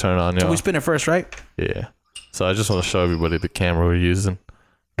shit to turn on, yo. We spin it first, right? Yeah. So I just want to show everybody the camera we're using.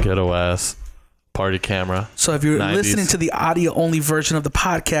 Ghetto ass party camera. So if you're 90s. Listening to the audio only version of the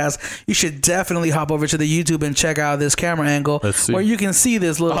podcast, you should definitely hop over to the YouTube and check out this camera angle where you can see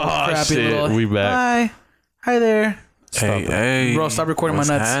this little crappy little. We back. Hi there. Hey, bro, stop recording my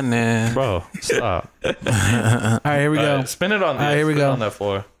nuts. Happening? Bro, stop. All right, here we go. Right, spin it on. All right, here we go on that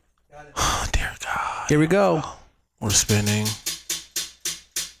floor. Oh dear God. Here we go. We're spinning.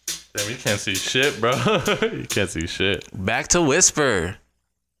 Damn, you can't see shit, bro. You can't see shit. Back to Whisper.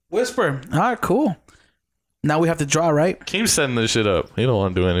 All right, cool. Now we have to draw, right? Keep setting this shit up. You don't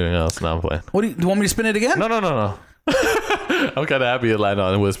want to do anything else. Now I'm playing. What do you want me to spin it again? No. I'm kind of happy it landed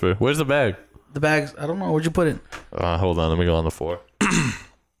on Whisper. Where's the bag? The bag's, I don't know. Where'd you put it? Hold on. Let me go on the floor.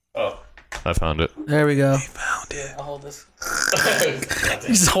 Oh, I found it. There we go. He found it. I'll hold this.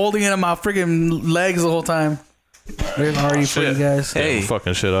 He's just holding it on my freaking legs the whole time. There's already for you guys. Hey, I'm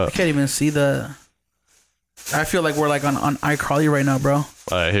fucking shit up. I can't even see the. I feel like we're like on iCarly right now, bro. All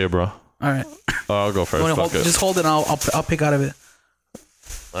right, here, bro. All right. Oh, I'll go first. Just hold it and I'll pick out of it.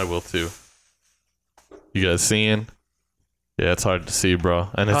 I will too. You guys seeing? Yeah, it's hard to see, bro.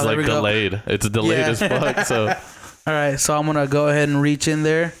 And it's like delayed. Go. It's delayed as fuck, so. All right, so I'm going to go ahead and reach in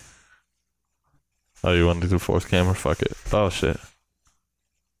there. Oh, you want to do fourth camera? Fuck it. Oh, shit.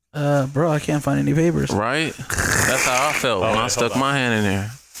 Bro, I can't find any papers. Right? That's how I felt when I stuck my hand in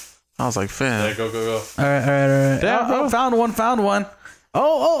there. I was like, fam. Go. All right. Damn, bro. Found one.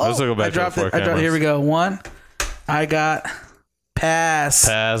 Oh. Let's go back I to dropped the it. four cameras. Here we go. One. I got pass.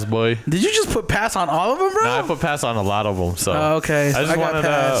 Pass, boy. Did you just put pass on all of them, bro? Nah, I put pass on a lot of them. So Oh, okay. I just got wanted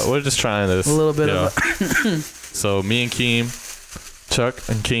pass. we're just trying this. A little bit you know. of So me and Keem, Chuck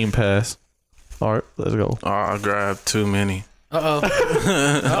and Keem pass. All right, let's go. Oh, I grabbed too many.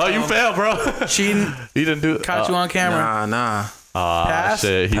 Oh, you failed, bro. cheating. He didn't do it. Caught you on camera. Nah. Pass?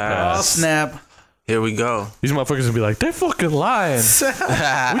 Shit, he Pass. Oh, passed. snap. Here we go. These motherfuckers gonna be like, they're fucking lying.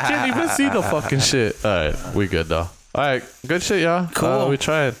 We can't even see the fucking shit. All right, we good though. All right, good shit, y'all. Cool. We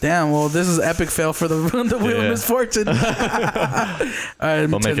tried. Damn, well, this is epic fail for the Wheel of Yeah. Misfortune. All right,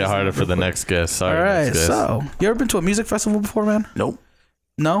 We'll make it harder for the next guest. Sorry, All right, next guest. so you ever been to a music festival before, man? Nope.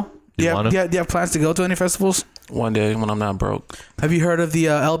 No? Do You wanna? do you have plans to go to any festivals? One day when I'm not broke. Have you heard of the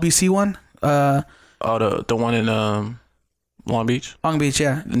LBC one? Oh, the one in Long Beach. Long Beach,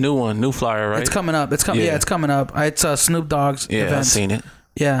 yeah. The new one, new flyer, right? It's coming up. Yeah, Yeah. it's coming up. It's Snoop Dogg's Yeah, event. I seen it.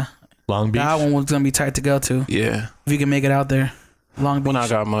 Yeah, Long Beach. that one was gonna be tight to go to Yeah. if you can make it out there. Long Beach. When I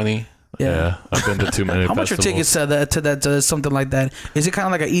got money. Yeah, I've been to too many. How much are tickets to that to something like that? Is it kind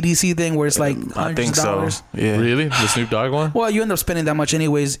of like an EDC thing where it's like I think hundreds of so. dollars? Yeah. Really? The Snoop Dogg one? Well, you end up spending that much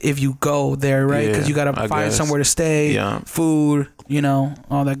anyways if you go there, right? Because Yeah, you gotta I find guess. somewhere to stay, Yeah. food,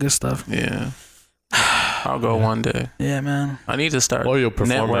 all that good stuff. Yeah. I'll go one day. Yeah, man. I need to start. Or you'll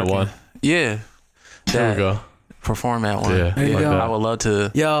perform at networking. one. Yeah. There we That. go. Perform at one. Yeah, There you like go. that. I would love to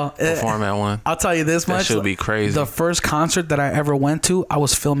Yo, perform at one. I'll tell you this That much. should be crazy. The first concert that I ever went to, I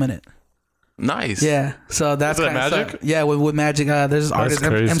was filming it. Nice. Yeah, so that's Was that kind of Magic? yeah, with Magic. There's this artist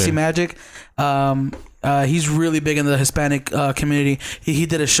crazy. MC Magic. He's really big in the Hispanic community. He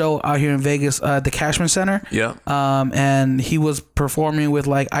did a show out here in Vegas, the Cashman Center. Yeah. And he was performing with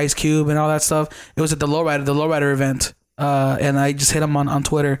like Ice Cube and all that stuff. It was at the Lowrider event. And I just hit him on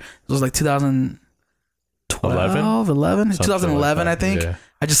Twitter. It was like 2012, 11, 2011, like I that, think. yeah.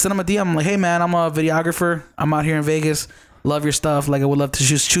 I just sent him a DM. I'm like, hey man, I'm a videographer. I'm out here in Vegas. Love your stuff. Like I would love to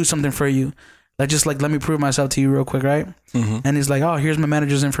choose something for you. Let me prove myself to you real quick, right? Mm-hmm. And he's like, oh, here's my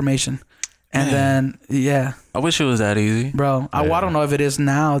manager's information. And then I wish it was that easy. bro, I don't know if it is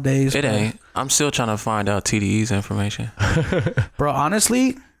nowadays. It but- ain't. I'm still trying to find out TDE's information. Bro,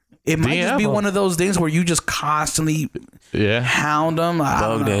 honestly, it might just be DM 'em. one of those things where you just constantly Yeah. hound them. I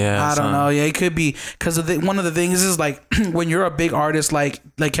don't Bug know. their ass, I don't huh? know. Yeah, it could be because one of the things is like when you're a big artist like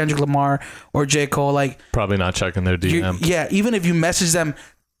Kendrick Lamar or J. Cole, like Probably not checking their DM. yeah, even if you message them,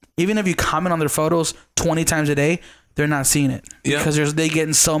 even if you comment on their photos 20 times a day, they're not seeing it Yeah. because they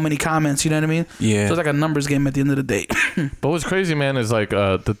getting so many comments. You know what I mean? Yeah. So it's like a numbers game at the end of the day. But what's crazy, man, is like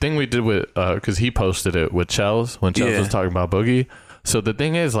the thing we did with because he posted it with Chels when Chels Yeah. was talking about Boogie. So the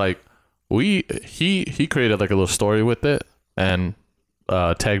thing is like he created like a little story with it and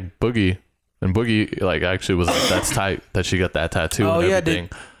tagged Boogie, and Boogie like actually was like, that's tight that she got that tattoo Oh, and yeah, everything.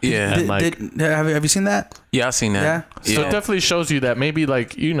 Yeah. And, like- have you seen that? Yeah, I seen that. Yeah? So it definitely shows you that maybe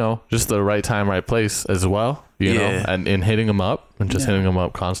like just the right time, right place as well. You know, Yeah. and in hitting them up and just Yeah. hitting them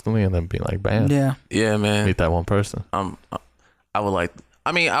up constantly and then being like, bam, Yeah. Yeah, man. meet that one person. I would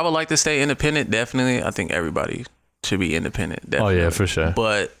like to stay independent, definitely. I think everybody should be independent, Oh definitely. yeah, for sure.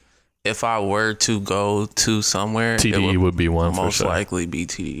 But if I were to go to somewhere, TDE would be one for most sure. likely be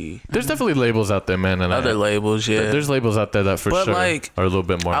TDE. There's definitely labels out there, man, and Other labels, yeah. there's labels out there that for But, sure like, are a little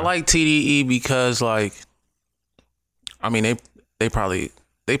bit more. I like TDE because, like, I mean, they probably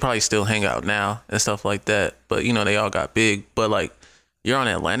still hang out now and stuff like that. But they all got big. But like, you're on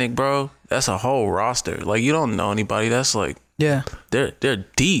Atlantic, bro. That's a whole roster. Like, you don't know anybody. That's like Yeah. they're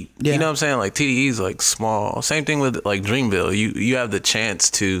deep. Yeah. You know what I'm saying? Like TDE's like small. Same thing with like Dreamville. You have the chance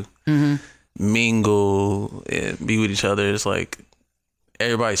to mingle and be with each other. It's like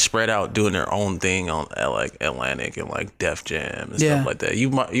everybody spread out doing their own thing at like Atlantic and like Def Jam and Yeah. stuff like that. You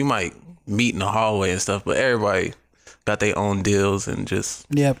might meet in the hallway and stuff, but everybody got their own deals and just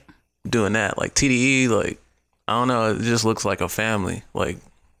Yep. doing that. Like TDE, like I don't know, it just looks like a family. Like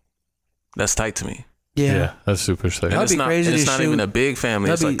that's tight to me. Yeah. yeah, that's super sick. That'd It's be not, crazy and it's to not shoot. even a big family.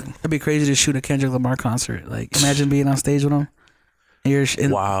 That'd be crazy to shoot a Kendrick Lamar concert. Like, imagine being on stage with him. And you're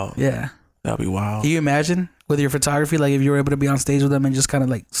in, wow. Yeah. That'd be wild. Can you imagine with your photography, like if you were able to be on stage with them and just kind of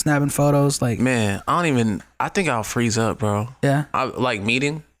like snapping photos, like Man, I think I'll freeze up, bro. yeah. I like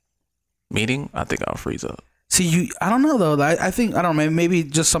meeting, I think I'll freeze up. See, I don't know though. I think I don't know. Maybe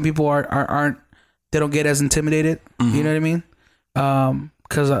just some people aren't they don't get as intimidated. You know what I mean?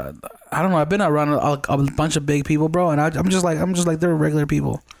 Cause I don't know. I've been around a bunch of big people, bro, and I'm just like they're regular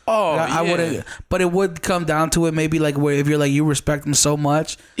people. Oh, I wouldn't, but it would come down to it. Maybe like where if you're like you respect them so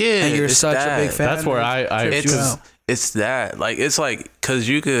much, and you're such a big fan. That's where it's that like it's like because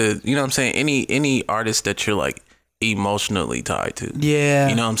you could what I'm saying any artist that you're like emotionally tied to. Yeah,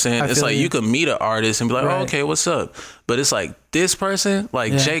 you know what I'm saying. It's like you could meet an artist and be like, oh, okay, what's up? But it's like this person,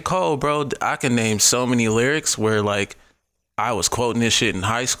 like J. Cole, bro. I can name so many lyrics where like I was quoting this shit in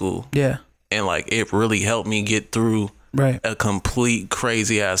high school. Yeah, and like it really helped me get through a complete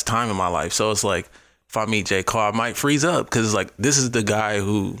crazy ass time in my life. So it's like if I meet J. Cole, I might freeze up because it's like this is the guy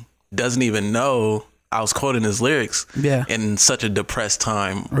who doesn't even know I was quoting his lyrics in such a depressed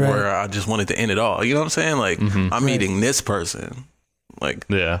time where I just wanted to end it all. You know what I'm saying? Like I'm meeting this person. Like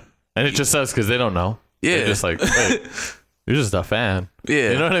and it just sucks because they don't know. Yeah, they're just like, hey, you're just a fan.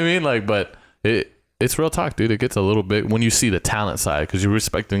 Yeah, you know what I mean? Like, but it's real talk, dude. It gets a little bit when you see the talent side because you're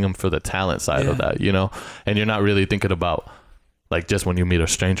respecting them for the talent side of that, you know, and you're not really thinking about like just when you meet a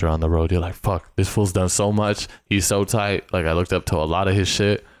stranger on the road, you're like, fuck, this fool's done so much. He's so tight. Like I looked up to a lot of his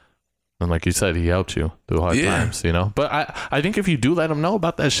shit. And like you said, he helped you through hard times, you know? But I think if you do let them know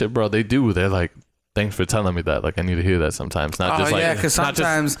about that shit, bro, they do. They're like, thanks for telling me that. Like, I need to hear that sometimes. Not just like, because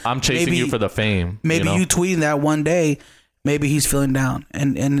sometimes I'm chasing you for the fame. Maybe you tweeting that one day, maybe he's feeling down.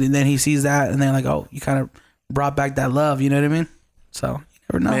 And then he sees that and then like, oh, you kind of brought back that love. You know what I mean? So, you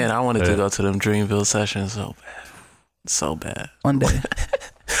never know. Man, I wanted to go to them Dreamville sessions so bad. So bad. One day.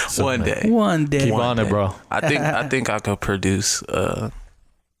 One day. Keep on it, bro. I think I could produce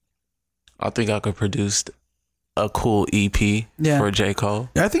a cool EP for J. Cole.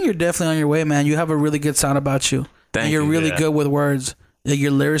 I think you're definitely on your way, man. You have a really good sound about you. Thank and you're you. really good with words. Like your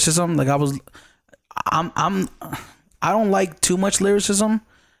lyricism, like I don't like too much lyricism,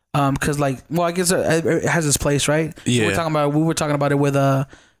 because like, well, I guess it has its place, right? Yeah. We were talking about it with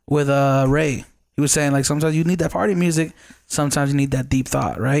Ray. He was saying like sometimes you need that party music, sometimes you need that deep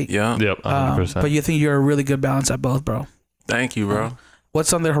thought, right? Yeah. Yep. 100%. But you think you're a really good balance at both, bro. Thank you, bro.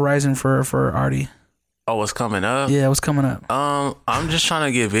 What's on the horizon for Artie? Oh, what's coming up? Yeah, what's coming up? I'm just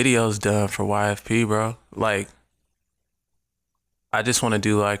trying to get videos done for YFP, bro. Like, I just want to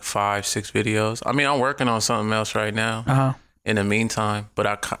do like 5-6 videos. I mean, I'm working on something else right now. In the meantime, but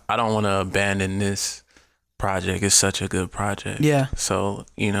I don't want to abandon this project. It's such a good project. Yeah. So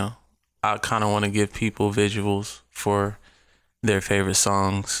I kind of want to give people visuals for their favorite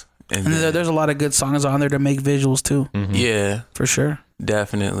songs. And there's a lot of good songs on there to make visuals too. Mm-hmm. Yeah, for sure.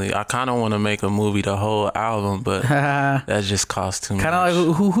 Definitely. I kind of want to make a movie, the whole album, but that just costs too much. Kind of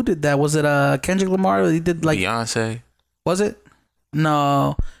like who did that? Was it Kendrick Lamar? He did like Beyonce. Was it?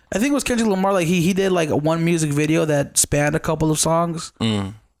 No, I think it was Kendrick Lamar. Like he did like one music video that spanned a couple of songs.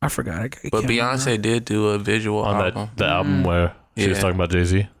 I forgot. But Beyonce did do a visual album. The album where she was talking about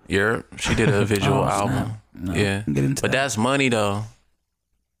Jay-Z. Yeah, she did a visual album. No, yeah, but that's money though.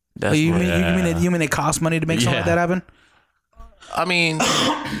 That's you mean it costs money to make something like that happen? I mean,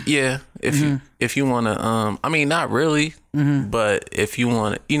 yeah. If you want to, I mean, not really, but if you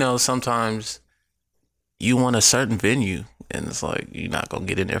want, sometimes you want a certain venue, and it's like you're not gonna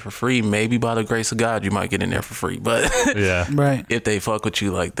get in there for free. Maybe by the grace of God, you might get in there for free, but right. If they fuck with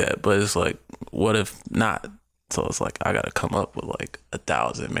you like that, but it's like, what if not? So it's like I gotta come up with like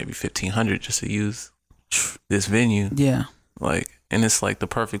 1,000, maybe 1,500 just to use this venue. Yeah. Like, and it's like the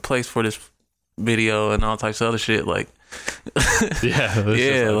perfect place for this video and all types of other shit. Like,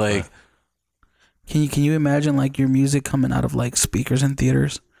 yeah, like. Can you imagine like your music coming out of like speakers in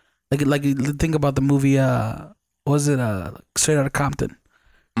theaters? Like think about the movie. Was it Straight Outta Compton,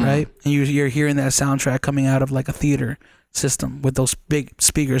 right? And you're hearing that soundtrack coming out of like a theater system with those big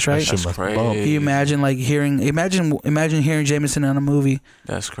speakers, right? That's crazy. Can you imagine like imagine hearing Jameson on a movie?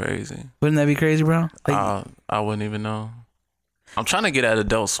 That's crazy. Wouldn't that be crazy, bro? Like, I wouldn't even know. I'm trying to get at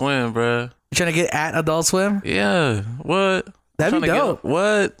Adult Swim, bro. You trying to get at Adult Swim? Yeah. What? That'd be dope.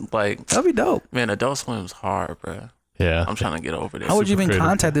 What? Like, that'd be dope. Man, Adult Swim's hard, bro. Yeah. I'm trying to get over there. How would you even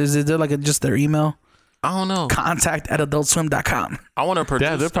contact? Is there like just their email? I don't know. contact@adultswim.com. I want to produce.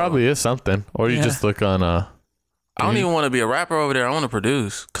 Yeah, there probably is something. Or you just look on. I don't even want to be a rapper over there. I want to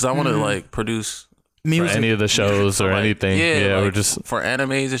produce because I want to like produce music for any of the shows or like, anything. Yeah, like, or just for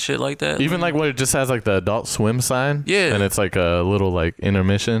animes and shit like that. Even like where it just has like the Adult Swim sign. Yeah, and it's like a little like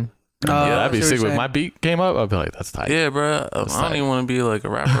intermission. Yeah, that'd be sick. If my beat came up, I'd be like, that's tight. Yeah, bro. I don't even want to be like a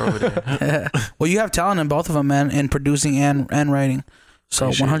rapper over there. Well, you have talent in both of them, man, in producing and writing. So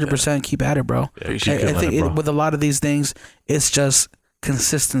 100% keep at it, bro. I think with a lot of these things, it's just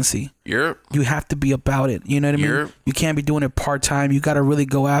consistency. Yep. You have to be about it. You know what I mean? Yep. You can't be doing it part time. You got to really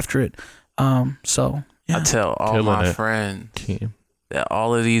go after it. So yeah. I tell all my friends, that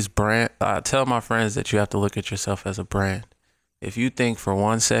all of these I tell my friends that you have to look at yourself as a brand. If you think for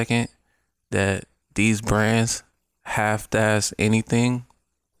 1 second that these brands half-ass anything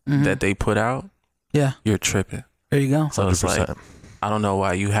that they put out, Yeah. you're tripping. There you go. So it's like, I don't know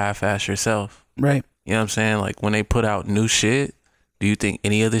why you half-ass yourself. Right. You know what I'm saying? Like when they put out new shit, do you think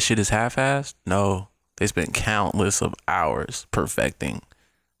any of this shit is half-assed? No. They spent countless of hours perfecting.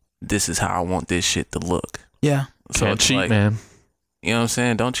 This is how I want this shit to look. Yeah. So Can't it's cheat, like, man. You know what I'm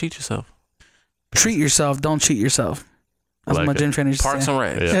saying? Don't cheat yourself. Treat yourself. Don't cheat yourself. That's Like what my gym trainer used to Parks say. and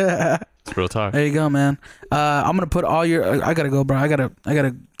Rec. Yeah. It's real talk. There you go, man. I'm gonna put all your. I gotta go, bro. I gotta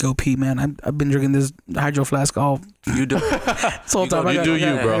go pee, man. I've been drinking this hydro flask all You do. this whole time. You do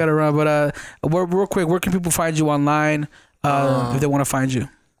you, bro. I gotta run, but real quick, where can people find you online if they want to find you?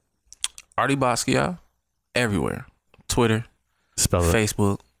 Artie Basquiat, everywhere. Twitter, Spell it.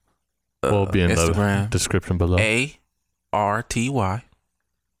 Facebook, Will be in the Instagram. description below.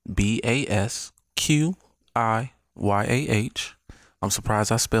 ARTYBASQIYAH. I'm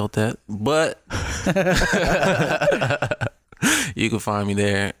surprised I spelled that, but you can find me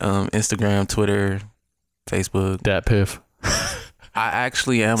there. Instagram, Twitter, Facebook. Dat Piff. I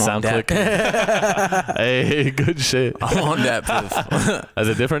actually am on that. SoundClick. Hey, good shit. I'm on that. As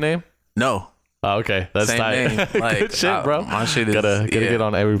a different name? No. Oh, okay. That's Same tight. name. Like, good shit, bro. My shit is Gotta get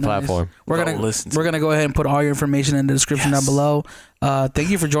on every Nice. platform. We're Go listen to gonna go ahead and put all your information in the description down below. Thank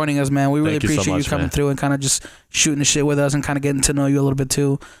you for joining us, man. We really Thank you so appreciate you much, coming man. through and kind of just shooting the shit with us and kind of getting to know you a little bit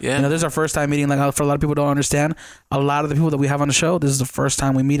too. Yeah. You know, this is our first time meeting. Like for a lot of people who don't understand, a lot of the people that we have on the show, this is the first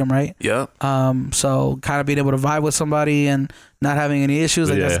time we meet them, right? Yep. So kind of being able to vibe with somebody and not having any issues,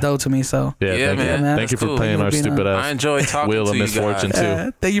 like Yeah. that's dope to me. So Yeah, Yeah, thank man. you. Man, Thank you that's for cool. playing Thank our you for being stupid I ass enjoy talking wheel to of you misfortune guys.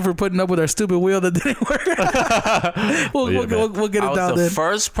 too. thank you for putting up with our stupid wheel that didn't work. we'll, Yeah, we'll, man. we'll get I it was down the then.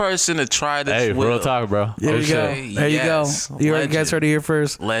 first person to try this Hey, wheel. real talk, bro. There Good you go. shit. There you Yes. go. You guys heard it here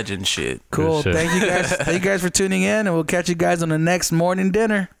first. Legend shit. Cool. shit. Thank you guys. Thank you guys for tuning in, and we'll catch you guys on the next morning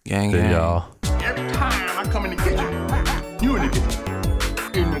dinner. Gang, Yeah, gang. y'all. Every time I come in the kitchen, you in the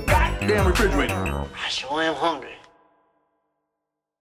kitchen. In the goddamn refrigerator. I sure am hungry.